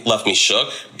left me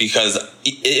shook, because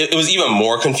it was even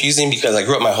more confusing, because I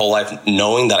grew up my whole life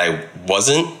knowing that I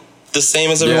wasn't the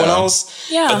same as everyone else.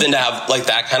 Yeah. But then to have like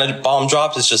that kind of bomb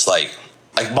drop, it's just like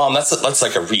mom, that's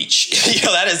like a reach. You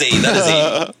know, that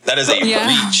is a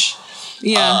reach.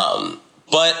 Yeah.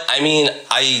 But I mean,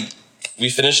 we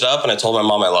finished up and I told my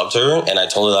mom I loved her, and I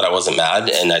told her that I wasn't mad,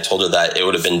 and I told her that it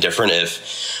would have been different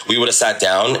if we would have sat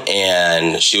down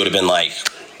and she would have been like,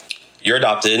 you're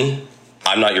adopted.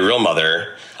 I'm not your real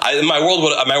mother. My world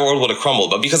would have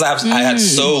crumbled. But because I had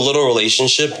so little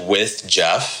relationship with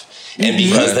Jeff, and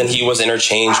because then he was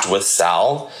interchanged with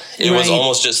Sal, it was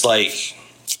almost just like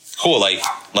cool. Like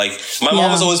my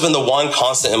mom has always been the one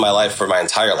constant in my life for my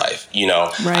entire life. You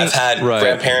know, I've had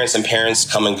grandparents and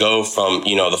parents come and go from,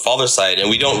 you know, the father's side, and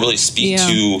we don't really speak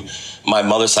to my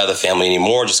mother's side of the family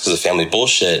anymore just because of family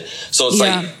bullshit. So it's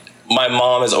like, my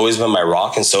mom has always been my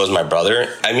rock, and so has my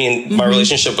brother. I mean, my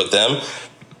relationship with them,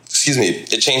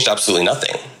 it changed absolutely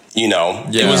nothing. You know,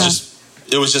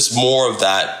 it was just more of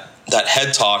that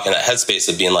head talk and that headspace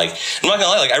of being like, I'm not gonna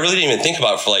lie, like I really didn't even think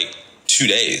about it for like 2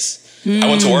 days. I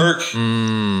went to work.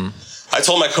 I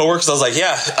told my coworkers, I was like,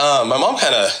 my mom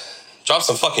kind of dropped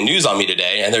some fucking news on me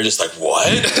today, and they're just like,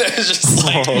 what? It's just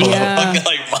like fucking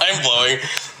like mind blowing.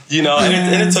 You know,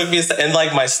 and it took me, and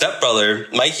like my stepbrother,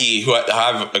 Mikey, who I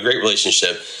have a great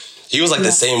relationship, he was like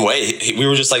the same way. We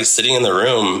were just like sitting in the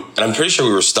room, and I'm pretty sure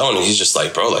we were stoned, and he's just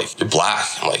like, bro, like, you're black.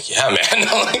 I'm like, yeah, man.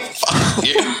 I'm like, fuck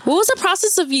you. What was the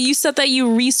process of you said that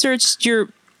you researched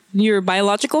your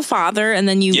biological father, and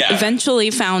then you eventually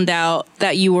found out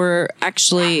that you were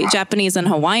actually Japanese and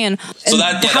Hawaiian. So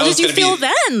how did you feel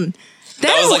then?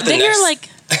 Then you're like,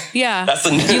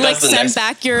 you like sent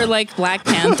back your like Black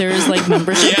Panthers like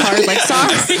membership card, like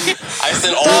sorry. I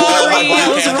sent all my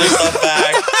Black Panther stuff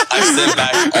back. I sent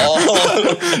back all.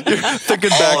 You're thinking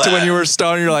back to when you were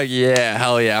stoned. You're like, yeah,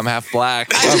 hell yeah, I'm half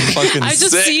black. I'm fucking I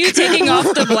just sick. see you taking off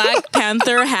the Black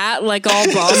Panther hat, like all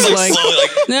bummed, like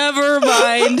never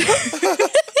mind.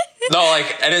 No,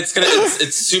 like, and it's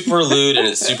super lewd and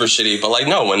it's super shitty. But like,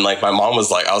 no, when like my mom was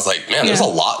like, I was like, man, there's a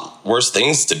lot worse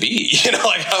things to be. You know,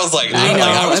 like I was like,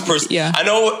 I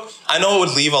know it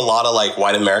would leave a lot of like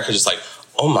white America just like,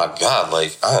 oh my God,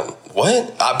 like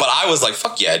what? But I was like,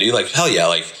 fuck yeah, dude, like hell yeah,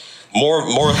 like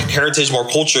more heritage, more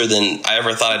culture than I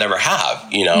ever thought I'd ever have,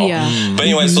 you know? Yeah. But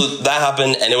anyway, so that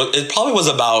happened, and it probably was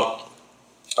about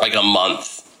like a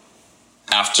month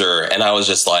after, and I was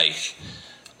just like,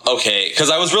 okay, because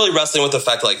I was really wrestling with the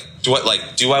fact, like, do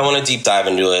I want to deep dive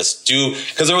into this?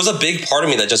 Because there was a big part of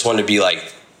me that just wanted to be like,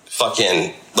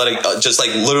 fucking let it, just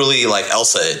like literally like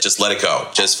Elsa, just let it go,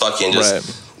 just fucking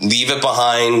just leave it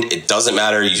behind. It doesn't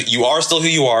matter. You are still who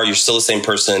you are. You're still the same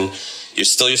person. You're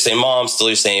still your same mom, still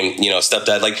your same,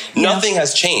 stepdad. Like nothing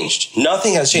has changed.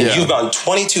 Nothing has changed. Yeah. You've gone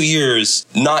 22 years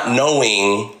not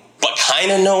knowing, but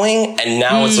kind of knowing, and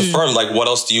now it's affirmed. Like, what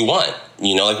else do you want?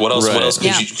 Like what else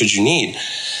could you need?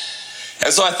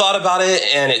 And so I thought about it,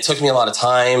 and it took me a lot of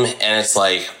time. And it's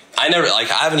like I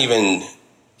haven't even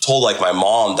told like my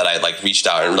mom that I like reached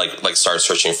out and like started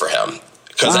searching for him,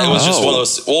 because it was just one of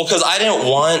those. Well, because I didn't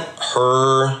want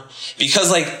her,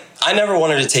 because like I never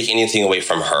wanted to take anything away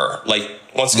from her. Like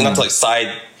once again, not to like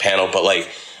side panel, but like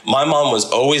my mom was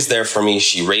always there for me.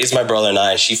 She raised my brother and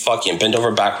I. She fucking bent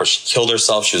over backwards. She killed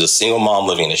herself. She was a single mom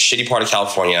living in a shitty part of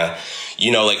California.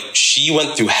 Like she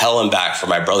went through hell and back for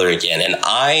my brother again. And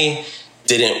I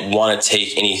didn't want to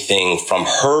take anything from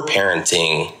her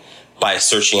parenting by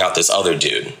searching out this other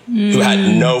dude who had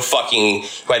who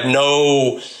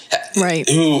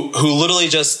literally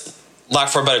just, lack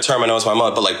for a better term, I know it's my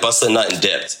mother, but like busted a nut and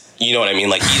dipped. You know what I mean?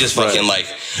 Like he just fucking like,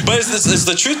 but it's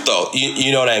the truth though.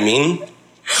 You know what I mean?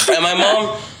 And my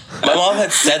mom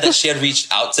had said that she had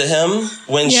reached out to him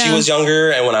when she was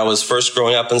younger and when I was first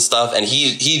growing up and stuff. And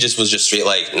he just was just straight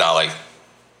like, nah, like,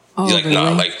 he's like, really?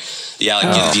 Nah, like, yeah,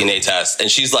 like get a DNA test. And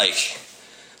she's like,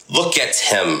 look at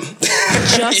him.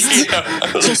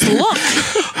 Just look.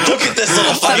 Look at this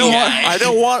little funny guy. I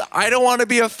don't want to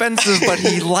be offensive, but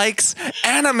he likes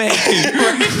anime.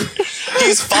 Right?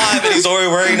 He's 5 and he's already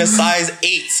wearing a size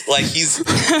 8. Like he's. Dude,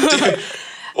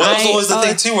 well, that was the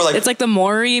thing too. Where like it's like the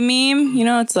Maury meme.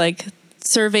 It's like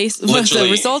surveys. The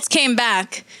results came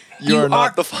back. You're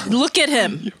not the fun. Look at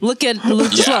him. Look. But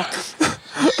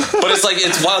it's like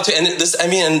it's wild too. And this, I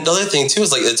mean, and the other thing too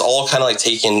is like it's all kind of like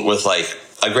taken with like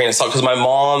a grain of salt, because my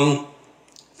mom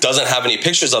doesn't have any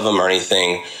pictures of him or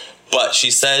anything, but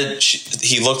she said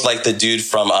he looked like the dude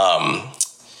from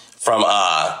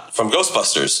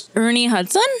Ghostbusters. Ernie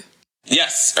Hudson?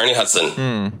 Yes, Ernie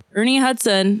Hudson. Ernie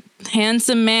Hudson,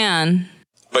 handsome man.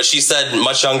 But she said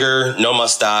much younger, no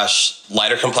mustache,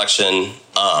 lighter complexion,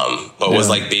 but was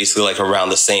like basically like around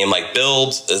the same like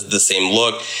build, the same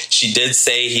look. She did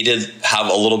say he did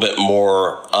have a little bit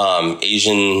more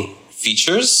Asian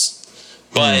features.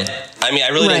 But I mean, I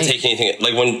really didn't take anything.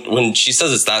 Like when she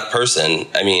says it's that person,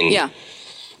 I mean,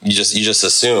 you just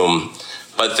assume.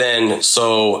 But then,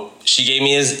 so she gave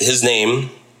me his name,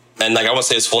 and like I won't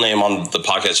say his full name on the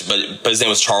podcast, but his name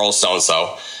was Charles so and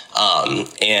so,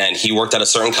 and he worked at a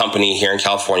certain company here in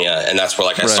California, and that's where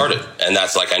like I started, and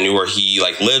that's like I knew where he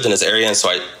like lived in his area, and so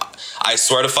I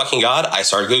swear to fucking God, I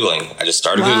started Googling. I just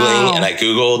started Googling, and I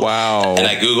Googled, and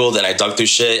I Googled, and I dug through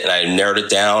shit, and I narrowed it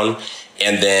down.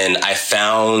 And then I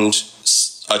found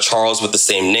a Charles with the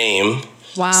same name.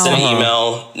 Wow. Sent an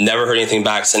email, never heard anything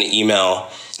back. Sent an email,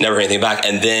 never heard anything back.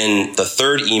 And then the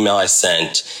third email I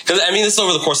sent, because I mean, this is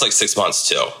over the course of like 6 months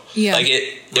too. Yeah. Like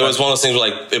it was one of those things where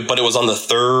like, but it was on the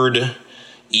third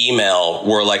email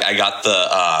where like I got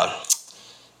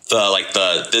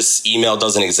this email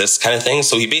doesn't exist kind of thing.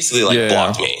 So he basically like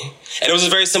blocked me. And it was a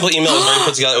very simple email. It was very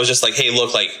put together. It was just like, hey,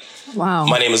 look, like,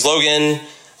 my name is Logan.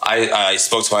 I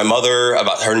spoke to my mother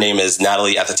about, her name is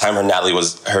Natalie. At the time, her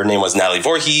name was Natalie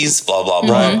Voorhees, blah, blah,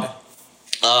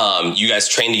 blah. You guys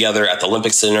trained together at the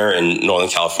Olympic Center in Northern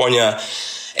California.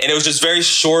 And it was just very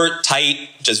short, tight,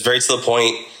 just very to the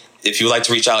point. If you would like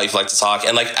to reach out, if you'd like to talk.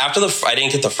 And like after I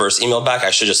didn't get the first email back, I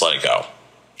should just let it go.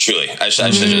 Truly. I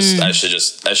should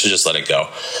just let it go.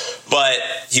 But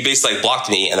he basically like blocked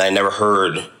me and I never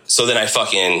heard. So then I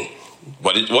fucking,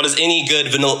 what does any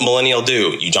good millennial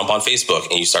do? You jump on Facebook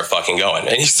and you start fucking going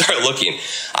and you start looking.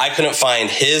 I couldn't find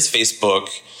his Facebook,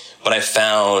 but I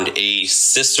found a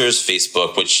sister's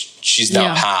Facebook, which she's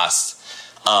now passed.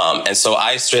 And so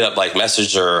I straight up like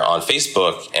messaged her on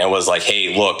Facebook and was like,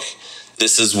 hey, look,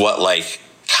 this is what like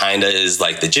kind of is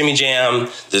like the Jimmy Jam.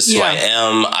 This is who I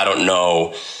am. I don't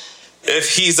know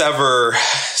if he's ever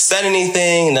said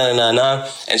anything. No.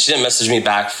 And she didn't message me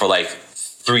back for like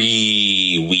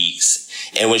 3 weeks.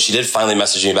 And when she did finally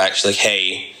message me back, she's like,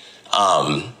 hey,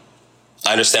 I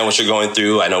understand what you're going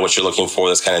through. I know what you're looking for,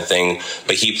 this kind of thing.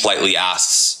 But he politely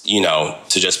asks,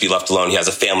 to just be left alone. He has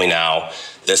a family now,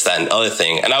 this, that, and other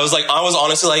thing. And I was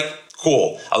honestly like,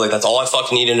 cool. I was like, that's all I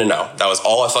fucking needed to know. That was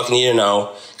all I fucking needed to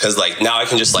know. Cause like now I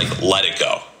can just like let it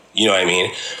go. You know what I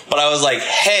mean? But I was like,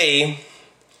 hey,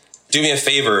 do me a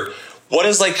favor. What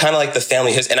is like kind of like the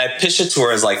family history? And I pitched it to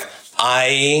her as like,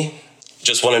 I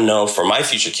just want to know for my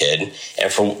future kid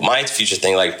and for my future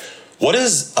thing, like, what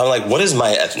is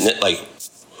my ethnic, like,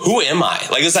 who am I?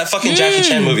 Like, it's that fucking Jackie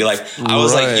Chan movie. Like, I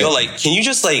was like, yo, like, can you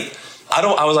just like, I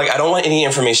don't want any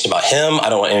information about him. I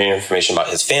don't want any information about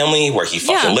his family, where he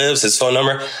fucking lives, his phone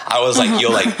number. I was like,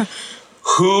 yo, like,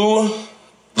 who,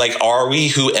 like, are we?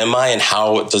 Who am I? And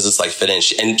how does this like fit in?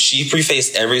 And she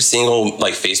prefaced every single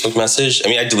like Facebook message. I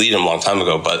mean, I deleted him a long time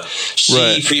ago, but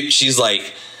she's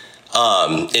like,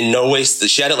 in no way,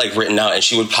 she had it like written out and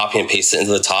she would copy and paste it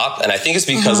into the top. And I think it's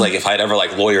because like if I'd ever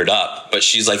like lawyered up, but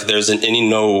she's like, there's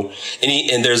no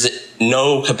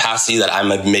capacity that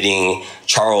I'm admitting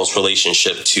Charles'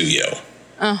 relationship to you. Which,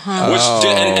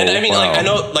 and I mean, like, I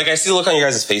know, like, I see the look on your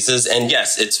guys' faces, and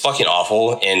yes, it's fucking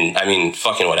awful, and I mean,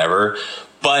 fucking whatever.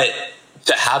 But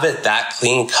to have it that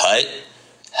clean cut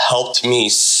helped me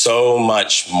so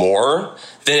much more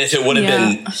than if it would have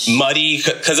been muddy.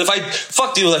 Because if I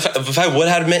would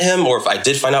have met him, or if I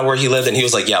did find out where he lived, and he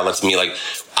was like, yeah, let's meet, like,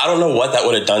 I don't know what that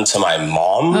would have done to my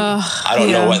mom. I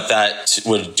don't know what that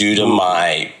would do to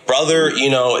my brother.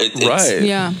 You know,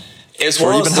 it's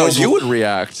or even how you would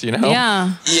react, you know?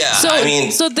 Yeah. So, I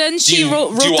mean, so then she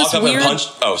wrote this weird...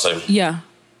 Oh, sorry. Yeah.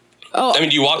 Oh, I mean,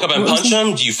 do you walk up and punch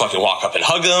him? Do you fucking walk up and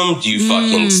hug him? Do you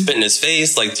fucking spit in his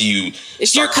face? Like, do you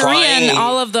if you're Korean, crying?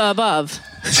 all of the above.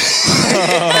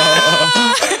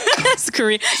 That's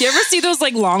Korean. You ever see those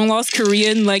like long lost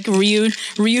Korean like reuniting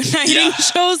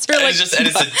shows? Or, like, and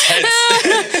it's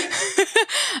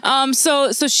intense.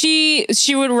 So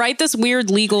she would write this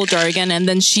weird legal jargon, and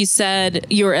then she said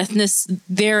their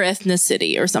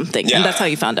ethnicity or something, and that's how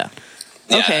you found out.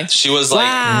 Yeah, okay, she was like,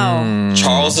 wow.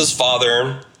 Charles's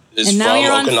father is and now from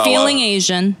you're Okinawa. On Feeling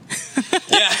Asian.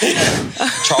 Yeah.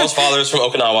 Charles' father is from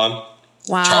Okinawa.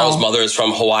 Wow. Charles' mother is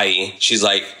from Hawaii. She's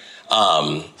like,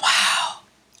 wow.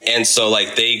 And so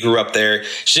like they grew up there.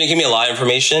 She didn't give me a lot of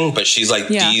information, but she's like,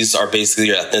 these are basically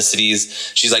your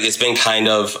ethnicities. She's like, it's been kind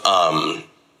of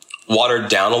watered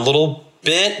down a little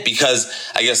bit because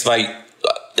I guess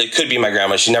it could be my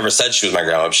grandma. She never said she was my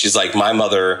grandma. But she's like, my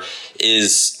mother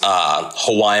is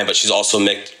Hawaiian, but she's also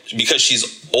mixed because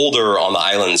she's older on the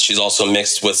islands. She's also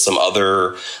mixed with some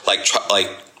other like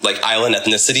island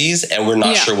ethnicities, and we're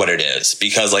not sure what it is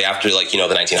because like after like, you know,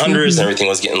 the 1900s and everything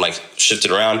was getting like shifted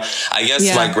around. I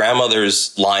guess my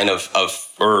grandmother's line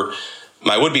or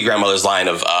my would-be grandmother's line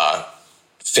of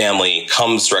family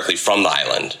comes directly from the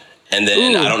island. And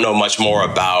then I don't know much more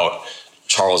about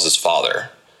Charles's father.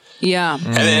 Yeah.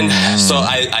 And then, so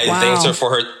I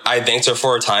thanked her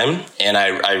for her time. And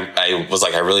I was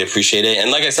like, I really appreciate it.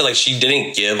 And like I said, like she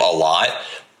didn't give a lot,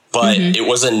 but it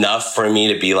was enough for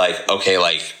me to be like, okay,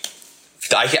 like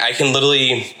I can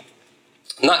literally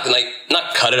not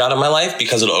cut it out of my life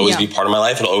because it'll always be part of my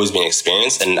life. It'll always be an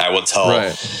experience. And I will tell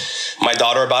my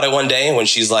daughter about it one day when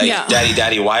she's like,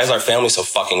 Daddy, why is our family so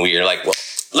fucking weird? Like, well,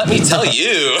 let me tell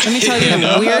you.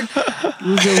 Weird.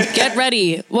 Get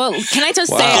ready. Well, can I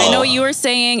just say, I know you were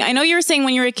saying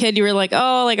when you were a kid, you were like,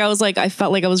 oh, like I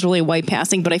felt like I was really white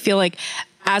passing, but I feel like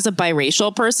as a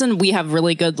biracial person, we have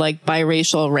really good like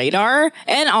biracial radar.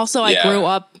 And also I grew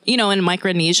up, you know, in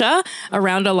Micronesia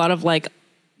around a lot of like,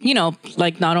 you know,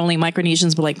 like not only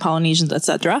Micronesians, but like Polynesians,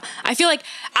 etc. I feel like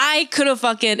I could have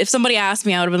if somebody asked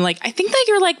me, I would have been like, I think that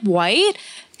you're like white,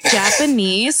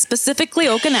 Japanese, specifically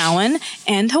Okinawan,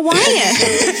 and Hawaiian.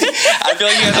 I feel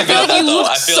like you have to go you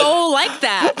look so like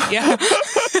that. Yeah.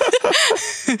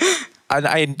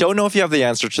 I don't know if you have the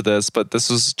answer to this, but this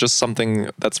is just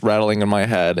something that's rattling in my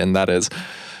head, and that is,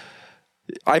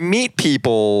 I meet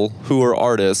people who are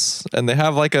artists and they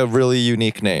have like a really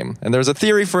unique name. And there's a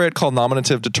theory for it called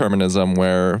nominative determinism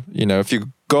where, you know, if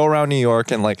you go around New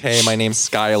York and like, hey, my name's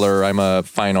Skylar, I'm a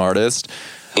fine artist.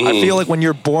 I feel like when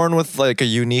you're born with like a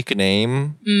unique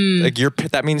name, like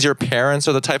that means your parents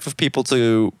are the type of people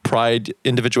to pride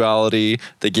individuality.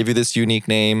 They give you this unique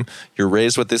name. You're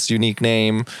raised with this unique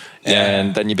name,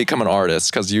 and then you become an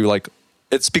artist because you like.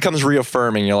 It becomes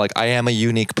reaffirming. You're like, I am a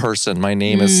unique person. My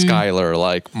name is Skylar.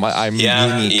 Like, I'm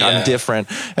unique. I'm different.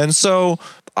 And so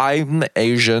I'm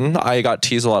Asian. I got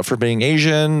teased a lot for being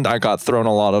Asian. I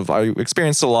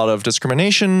experienced a lot of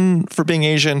discrimination for being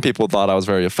Asian. People thought I was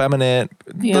very effeminate.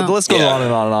 The list goes on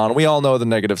and on and on. We all know the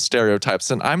negative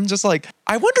stereotypes. And I'm just like,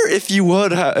 I wonder if you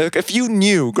would if you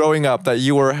knew growing up that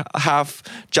you were half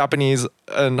Japanese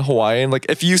and Hawaiian, like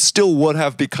if you still would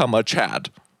have become a Chad.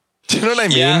 Do you know what I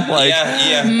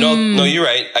mean? No, you're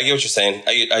right. I get what you're saying.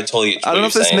 I totally get what you're saying. I don't know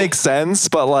if this makes sense,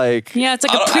 but like... Yeah, it's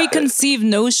like a preconceived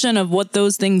notion of what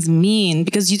those things mean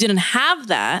because you didn't have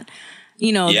that.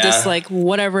 this like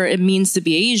whatever it means to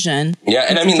be Asian. Yeah.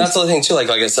 And I mean, that's the other thing too. Like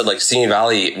I said, like Simi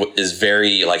Valley is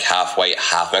very like half white,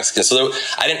 half Mexican. So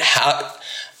I didn't have,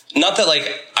 not that like,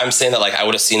 I'm saying that like I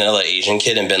would have seen another Asian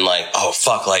kid and been like, oh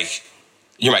fuck, like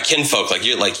you're my kinfolk. Like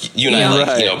you and I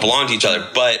like, belong to each other.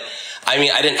 But I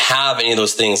mean, I didn't have any of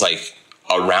those things like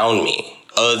around me.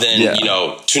 Other than,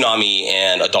 Toonami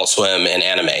and Adult Swim and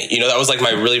anime. That was like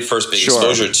my really first big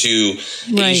exposure to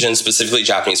Asian, specifically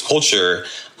Japanese culture.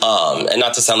 And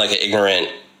not to sound like an ignorant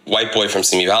white boy from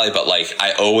Simi Valley, but like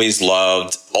I always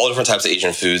loved all different types of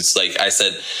Asian foods. Like I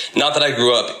said, not that I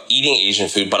grew up eating Asian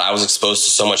food, but I was exposed to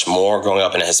so much more growing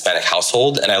up in a Hispanic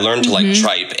household. And I learned to like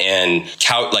tripe and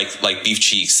cow, like beef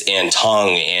cheeks and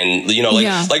tongue and,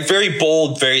 like very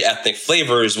bold, very ethnic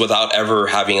flavors without ever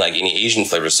having like any Asian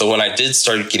flavors. So when I did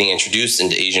start getting introduced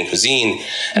into Asian cuisine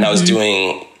and I was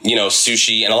doing,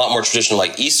 sushi and a lot more traditional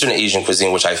like Eastern Asian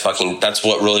cuisine, which that's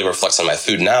what really reflects on my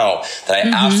food now that I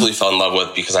absolutely fell in love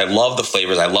with because I love the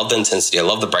flavors. I love the intensity. I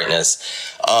love the brightness.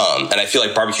 And I feel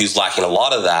like barbecue is lacking a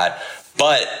lot of that,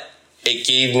 but it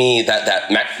gave me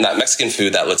that Mexican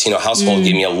food, that Latino household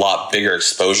gave me a lot bigger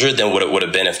exposure than what it would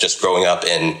have been if just growing up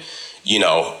in,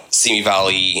 Simi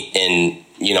Valley and,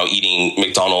 eating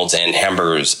McDonald's and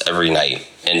hamburgers every night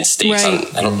and steaks.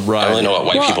 Right. I don't really know what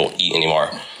white people eat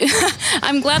anymore.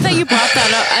 I'm glad that you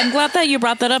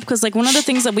brought that up. Because like one of the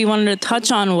things that we wanted to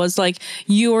touch on was like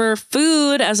your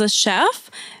food as a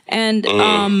chef. And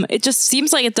it just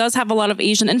seems like it does have a lot of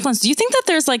Asian influence. Do you think that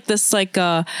there's like this like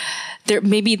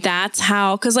maybe that's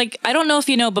how, because like I don't know if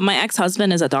you know, but my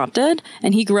ex-husband is adopted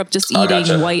and he grew up just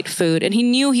eating white food, and he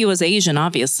knew he was Asian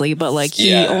obviously, but like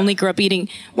he only grew up eating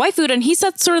white food. And he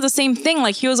said sort of the same thing.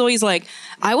 Like he was always like,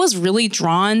 I was really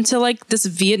drawn to like this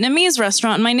Vietnamese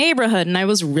restaurant in my neighborhood, and I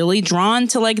was really drawn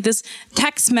to like this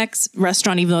Tex-Mex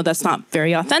restaurant, even though that's not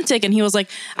very authentic. And he was like,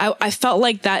 I felt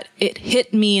like that it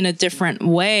hit me in a different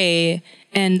way.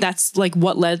 And that's like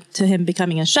what led to him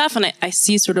becoming a chef. And I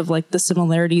see sort of like the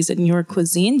similarities in your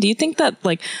cuisine. Do you think that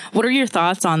like, what are your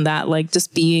thoughts on that? Like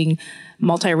just being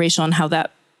multiracial and how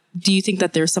that, do you think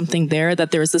that there's something there,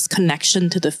 that there's this connection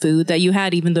to the food that you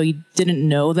had, even though you didn't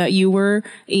know that you were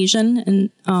Asian and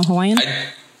Hawaiian?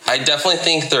 I definitely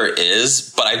think there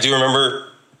is, but I do remember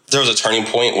there was a turning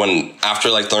point when, after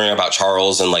like learning about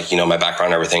Charles and like, my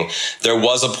background and everything, there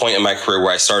was a point in my career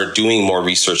where I started doing more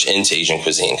research into Asian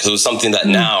cuisine, because it was something that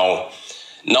now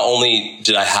not only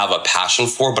did I have a passion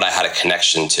for, but I had a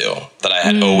connection to that I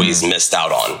had always missed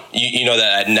out on,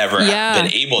 that I'd never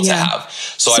been able to have.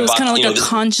 So it's kind of like a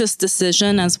conscious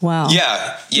decision as well.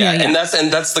 Yeah. And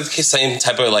that's the same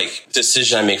type of like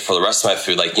decision I make for the rest of my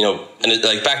food. Like, and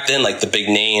like back then, like the big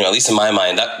name, at least in my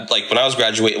mind, that like when I was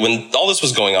graduating, when all this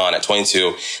was going on at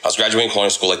 22, I was graduating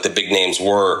culinary school, like the big names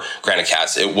were Granite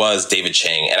Cats. It was David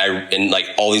Chang and like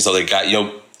all these other guys,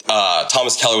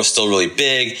 Thomas Keller was still really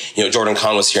big. Jordan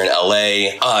Kahn was here in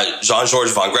LA.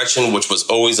 Jean-Georges Von Gretchen, which was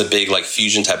always a big like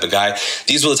fusion type of guy.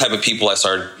 These were the type of people I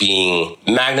started being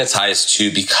magnetized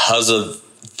to because of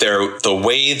the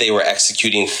way they were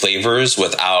executing flavors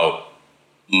without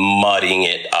mudding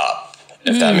it up,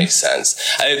 if that makes sense.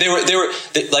 They were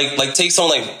like take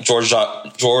someone like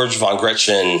George Von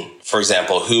Gretchen, for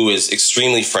example, who is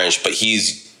extremely French, but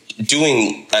he's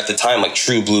doing at the time like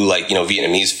true blue, like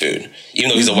Vietnamese food, even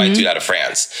though he's a white dude out of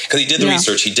France, because he did the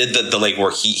research, he did the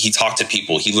legwork, he talked to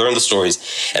people, he learned the stories,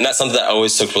 and that's something that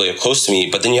always took really close to me.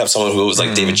 But then you have someone who was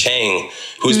like David Chang,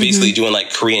 who was basically doing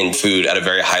like Korean food at a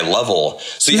very high level.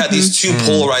 So you had these two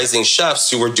polarizing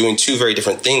chefs who were doing two very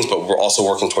different things, but were also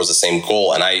working towards the same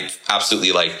goal, and I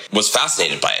absolutely like was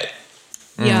fascinated by it.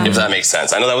 Yeah. If that makes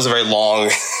sense. I know that was a very long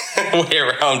way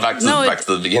around back to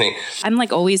the beginning. I'm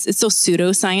like always, it's so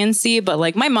pseudoscience-y, but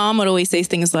like my mom would always say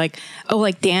things like, oh,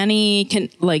 like Danny can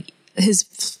like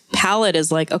his palate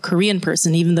is like a Korean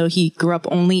person, even though he grew up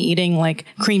only eating like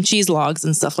cream cheese logs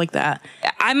and stuff like that.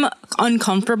 I'm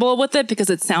uncomfortable with it because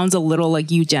it sounds a little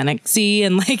like eugenics-y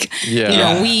and like,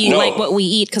 we like what we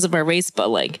eat because of our race, but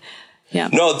like,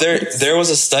 No, there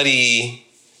was a study,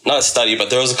 not a study,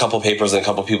 but there was a couple papers and a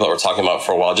couple people that were talking about it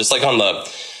for a while, just like on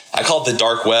I call it the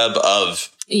dark web of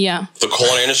the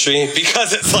culinary industry,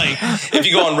 because it's like, if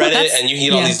you go on Reddit and you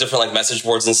hit all these different like message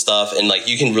boards and stuff, and like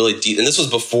you can really and this was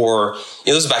before,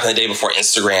 this was back in the day before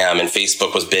Instagram and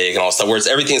Facebook was big and all stuff, where it's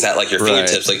everything's at like your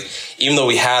fingertips. Like even though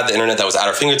we had the internet that was at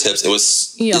our fingertips, it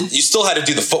was, you still had to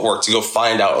do the footwork to go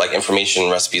find out like information,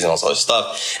 recipes and all this other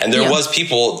stuff. And there was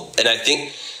people, and I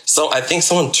think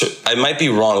someone, I might be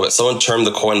wrong, but someone termed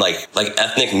the coin like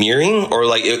ethnic mirroring, or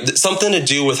like something to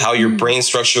do with how your brain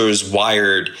structure is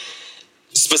wired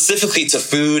specifically to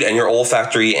food and your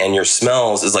olfactory and your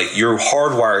smells is like you're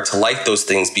hardwired to like those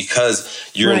things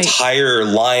because your entire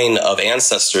line of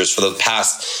ancestors for the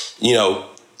past,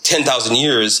 10,000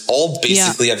 years all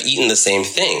basically have eaten the same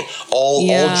thing. All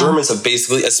Germans have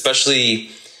basically, especially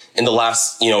in the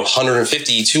last,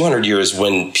 150, 200 years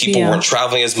when people weren't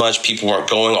traveling as much, people weren't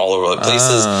going all over the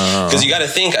places. Because you got to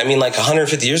think,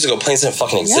 150 years ago, planes didn't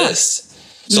fucking exist.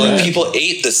 So like people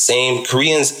ate the same,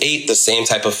 Koreans ate the same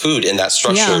type of food in that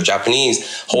structure,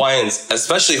 Japanese, Hawaiians,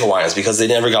 especially Hawaiians, because they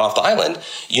never got off the island,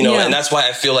 and that's why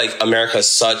I feel like America is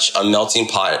such a melting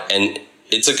pot, and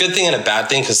it's a good thing and a bad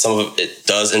thing because some of it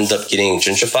does end up getting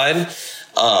gentrified.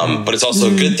 But it's also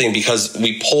a good thing because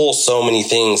we pull so many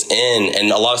things in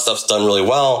and a lot of stuff's done really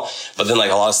well, but then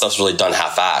like a lot of stuff's really done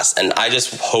half-assed. And I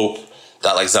just hope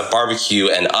that like Zepp Barbecue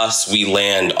and us, we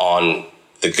land on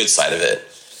the good side of it.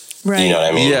 Right. You know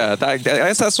what I mean? Yeah, I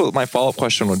guess that's what my follow-up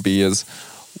question would be is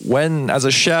when, as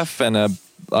a chef and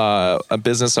a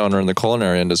business owner in the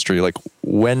culinary industry, like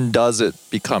when does it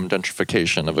become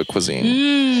gentrification of a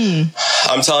cuisine?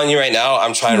 I'm telling you right now,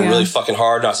 I'm trying really fucking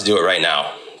hard not to do it right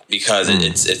now because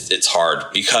it's hard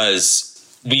because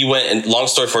we went, and long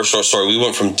story for a short story, we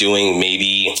went from doing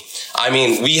maybe,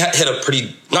 we hit a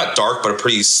pretty, not dark, but a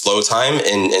pretty slow time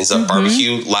in Zepp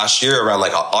Barbecue last year around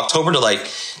like October to like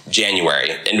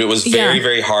January. And it was very,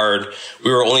 very hard.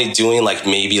 We were only doing like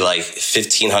maybe like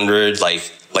 $1,500, like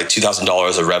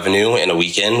 $2,000 of revenue in a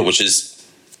weekend, which is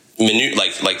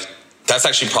like that's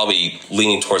actually probably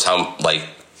leaning towards how like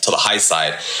to the high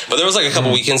side. But there was like a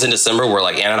couple weekends in December where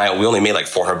like Anna and I, we only made like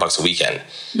 $400 a weekend.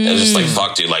 And it was just like,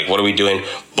 fuck dude, like what are we doing?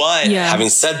 But having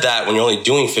said that, when you're only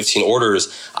doing 15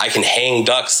 orders, I can hang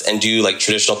ducks and do like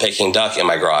traditional Peking duck in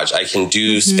my garage. I can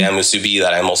do spam musubi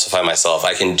that I emulsify myself.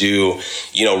 I can do,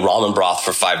 ramen broth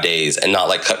for 5 days and not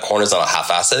like cut corners on a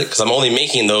half-assed because I'm only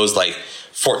making those like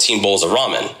 14 bowls of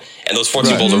ramen. And those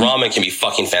 14 bowls of ramen can be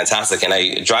fucking fantastic. And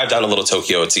I drive down to Little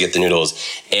Tokyo to get the noodles.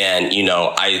 And,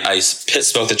 I pit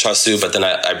smoke the chassu, but then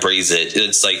I braise it.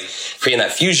 It's like creating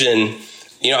that fusion.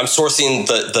 I'm sourcing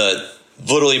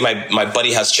literally my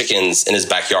buddy has chickens in his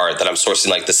backyard that I'm sourcing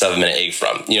like the 7-minute egg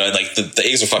from. Like the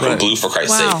eggs are fucking blue for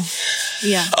Christ's sake.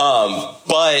 Yeah.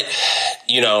 But,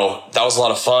 that was a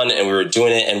lot of fun and we were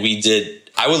doing it and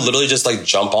I would literally just like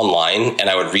jump online and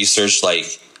I would research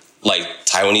like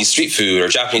Taiwanese street food or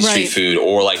Japanese street food,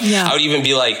 or like I would even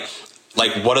be like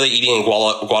what are they eating in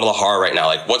Guadalajara right now?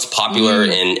 Like what's popular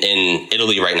in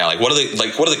Italy right now? Like what are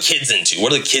the kids into?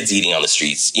 What are the kids eating on the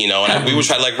streets? And we would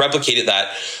try to like replicate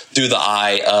that through the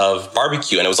eye of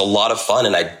barbecue, and it was a lot of fun,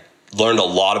 and I learned a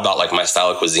lot about like my style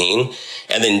of cuisine.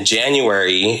 And then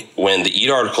January, when the Eat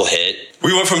article hit,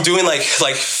 we went from doing like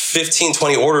 15,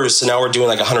 20 orders to now we're doing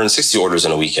like 160 orders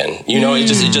in a weekend. It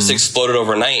just exploded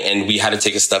overnight, and we had to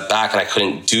take a step back, and I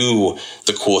couldn't do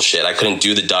the cool shit. I couldn't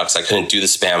do the ducks. I couldn't do the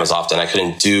spam as often. I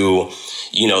couldn't do,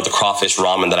 the crawfish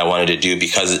ramen that I wanted to do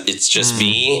because it's just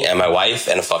me and my wife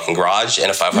and a fucking garage and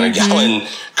a 500 gallon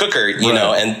cooker,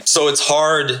 know, and so it's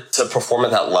hard to perform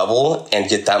at that level and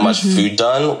get that much food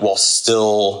done while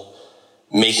still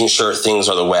making sure things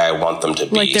are the way I want them to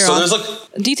be.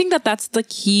 Do you think that that's the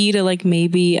key to like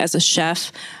maybe as a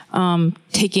chef,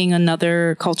 taking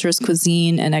another culture's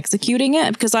cuisine and executing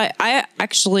it? Because I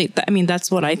actually,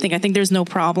 that's what I think. I think there's no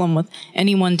problem with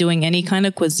anyone doing any kind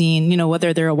of cuisine,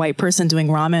 whether they're a white person doing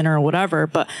ramen or whatever.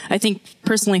 But I think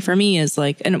personally for me is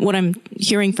like, and what I'm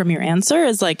hearing from your answer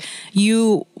is like,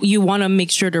 you want to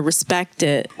make sure to respect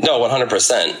it. No,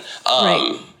 100%.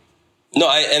 No,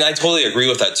 I totally agree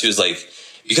with that too. Is like,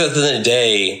 because at the end of the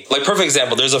day, like perfect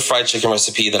example, there's a fried chicken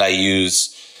recipe that I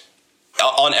use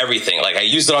on everything. Like I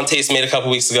used it on Tastemade a couple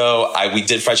weeks ago. We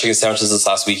did fried chicken sandwiches this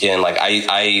last weekend. Like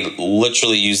I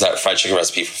literally use that fried chicken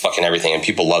recipe for fucking everything, and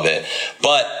people love it.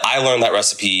 But I learned that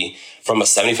recipe from a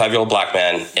 75-year-old black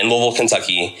man in Louisville,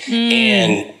 Kentucky.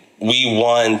 And we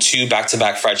won 2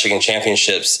 back-to-back fried chicken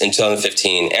championships in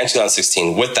 2015 and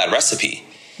 2016 with that recipe.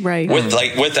 Right. With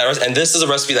that, and this is a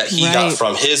recipe that he got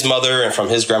from his mother and from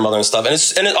his grandmother and stuff.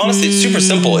 And honestly, it's super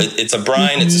simple. It's a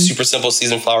brine. It's a super simple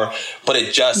seasoned flour, but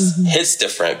it just hits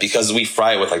different because we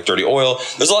fry it with like dirty oil.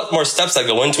 There's a lot more steps that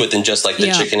go into it than just like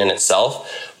the chicken in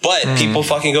itself. But people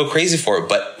fucking go crazy for it.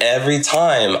 But every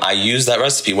time I use that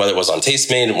recipe, whether it was on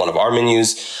Tastemade, one of our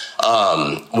menus,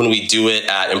 when we do it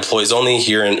at Employees Only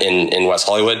here in West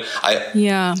Hollywood,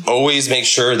 I always make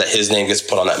sure that his name gets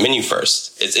put on that menu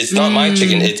first. It's not my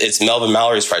chicken. It's Melvin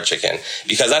Mallory's fried chicken,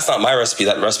 because that's not my recipe.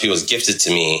 That recipe was gifted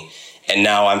to me, and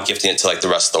now I'm gifting it to like the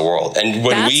rest of the world. And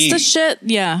when that's the shit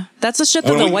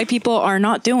that the white people are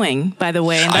not doing, by the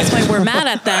way. And that's why we're mad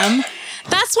at them.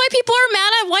 That's why people are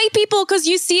mad at white people, because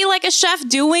you see like a chef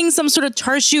doing some sort of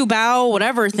char siu bao,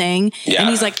 whatever thing. Yeah. And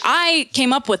he's like, I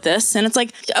came up with this. And it's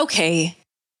like, okay.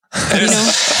 You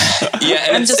know?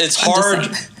 Yeah, and it's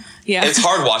hard. Yeah. It's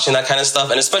hard watching that kind of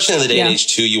stuff. And especially in the day and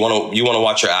age too, you want to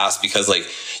watch your ass, because like,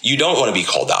 you don't want to be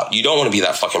called out. You don't want to be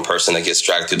that fucking person that gets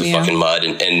dragged through the fucking mud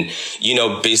and, you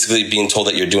know, basically being told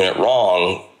that you're doing it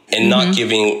wrong and not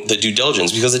giving the due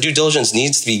diligence, because the due diligence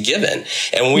needs to be given.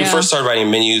 And when we first started writing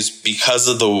menus, because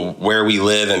of where we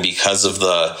live and because of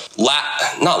the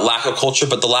not lack of culture,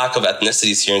 but the lack of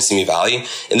ethnicities here in Simi Valley,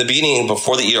 in the beginning,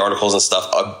 before the Eat articles and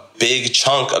stuff, a big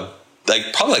chunk of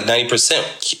probably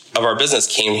 90% of our business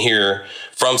came here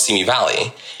from Simi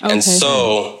Valley. Okay. And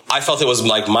so I felt it was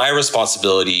like my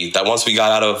responsibility that once we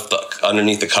got out of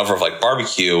underneath the cover of like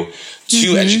barbecue,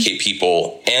 to educate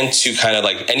people and to kind of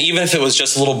like, and even if it was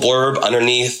just a little blurb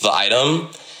underneath the item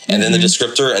and then the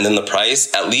descriptor and then the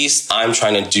price, at least I'm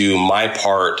trying to do my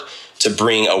part to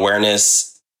bring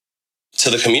awareness to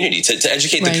the community, to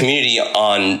educate the community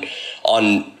on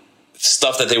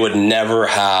stuff that they would never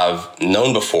have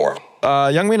known before.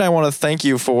 Youngmi and I want to thank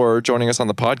you for joining us on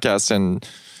the podcast and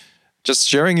just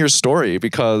sharing your story,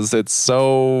 because it's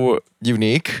so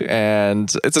unique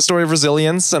and it's a story of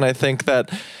resilience. And I think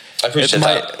that I appreciate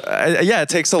that. It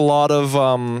takes a lot of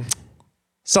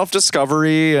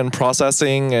self-discovery and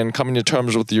processing and coming to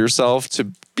terms with yourself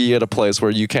to be at a place where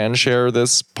you can share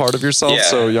this part of yourself. Yeah.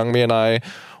 So Youngmi and I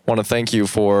want to thank you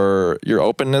for your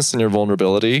openness and your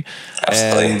vulnerability.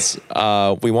 Absolutely.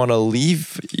 And we want to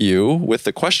leave you with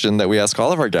the question that we ask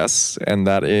all of our guests, and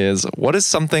that is, what is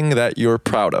something that you're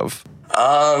proud of?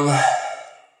 My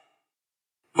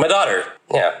daughter.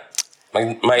 Yeah. My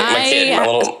kid, my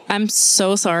little... I'm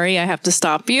so sorry I have to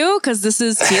stop you, because this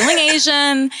is Feeling Asian,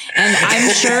 and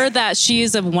I'm sure that she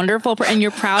is a wonderful and you're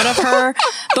proud of her,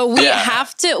 but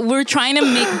we're trying to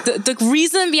make the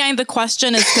reason behind the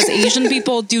question is because Asian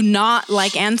people do not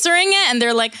like answering it, and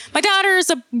they're like, my daughter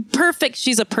is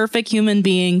she's a perfect human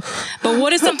being. But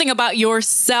what is something about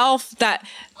yourself that,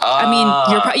 I mean,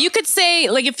 you could say,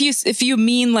 like, if you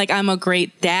mean like, I'm a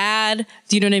great dad,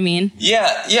 do you know what I mean?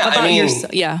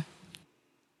 Yeah.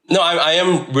 No, I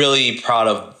am really proud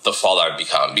of the father I've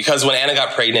become, because when Anna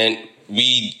got pregnant,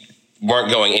 we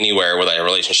weren't going anywhere with our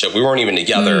relationship. We weren't even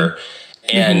together.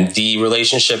 And the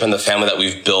relationship and the family that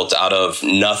we've built out of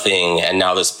nothing and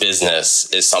now this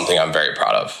business is something I'm very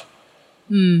proud of.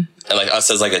 And like us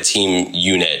as like a team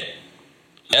unit.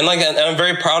 And I'm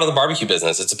very proud of the barbecue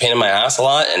business. It's a pain in my ass a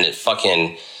lot, and it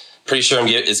fucking pretty sure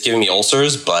it's giving me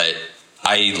ulcers, but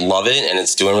I love it and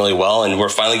it's doing really well. And we're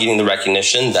finally getting the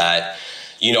recognition that,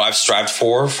 you know, I've strived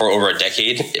for over a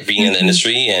decade, being in the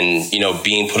industry and, you know,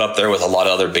 being put up there with a lot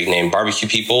of other big name barbecue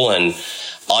people. And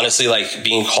honestly, like,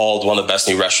 being called one of the best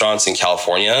new restaurants in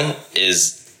California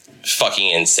is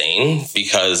fucking insane,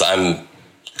 because I'm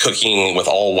cooking with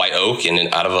all white oak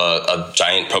and out of a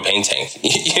giant propane tank.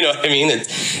 You know what I mean?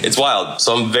 It's wild.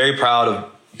 So I'm very proud of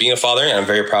being a father, and I'm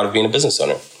very proud of being a business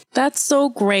owner. That's so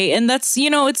great. And that's, you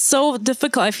know, it's so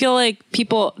difficult. I feel like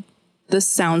this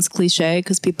sounds cliche,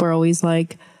 because people are always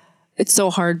like, it's so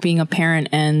hard being a parent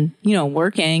and, you know,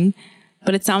 working,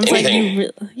 but it sounds like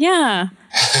it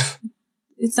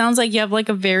sounds like you have like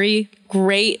a very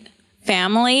great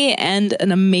family and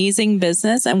an amazing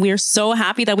business. And we are so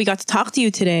happy that we got to talk to you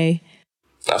today.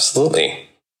 Absolutely.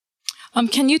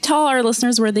 Can you tell our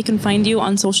listeners where they can find you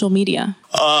on social media?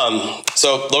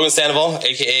 So Logan Sandoval,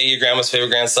 aka your grandma's favorite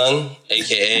grandson,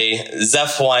 aka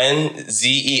Zeph Hawaiian,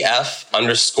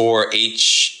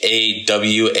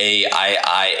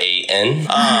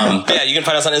 ZEF_HAWAIIAN. Yeah, you can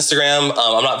find us on Instagram.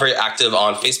 I'm not very active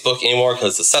on Facebook anymore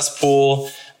because it's a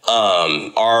cesspool.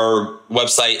 Our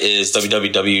website is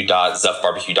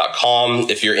www.zephbarbecue.com.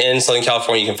 If you're in Southern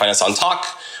California, you can find us on Talk,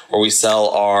 where we sell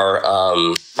our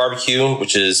barbecue,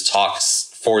 which is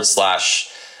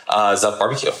Talks/Zeph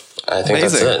Barbecue. I think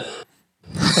Amazing. That's it.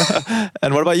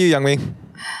 And what about you, Youngmi?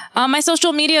 My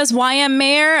social media is YM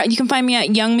Mayer. You can find me at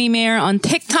Youngmi Mayer on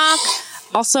TikTok.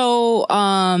 Also,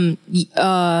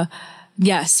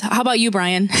 yes. How about you,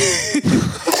 Brian?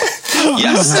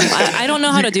 Yes. I don't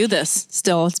know how to do this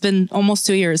still. It's been almost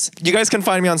 2 years. You guys can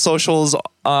find me on socials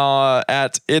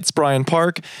at It's Brian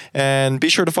Park, and be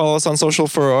sure to follow us on social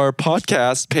for our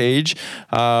podcast page.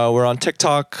 We're on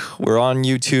TikTok, we're on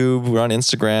YouTube, we're on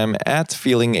Instagram at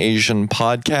Feeling Asian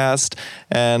Podcast.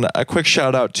 And a quick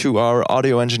shout out to our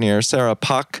audio engineer, Sarah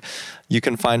Pak. You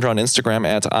can find her on Instagram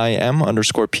at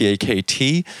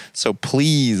IM_PAKT. So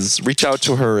please reach out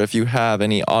to her if you have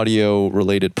any audio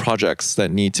related projects that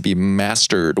need to be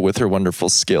mastered with her wonderful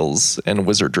skills and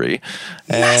wizardry.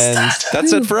 And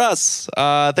that's it for us.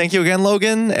 Thank you again,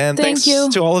 Logan. And thanks you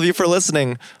to all of you for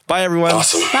listening. Bye, everyone.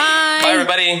 Awesome. Bye. Bye,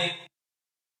 everybody.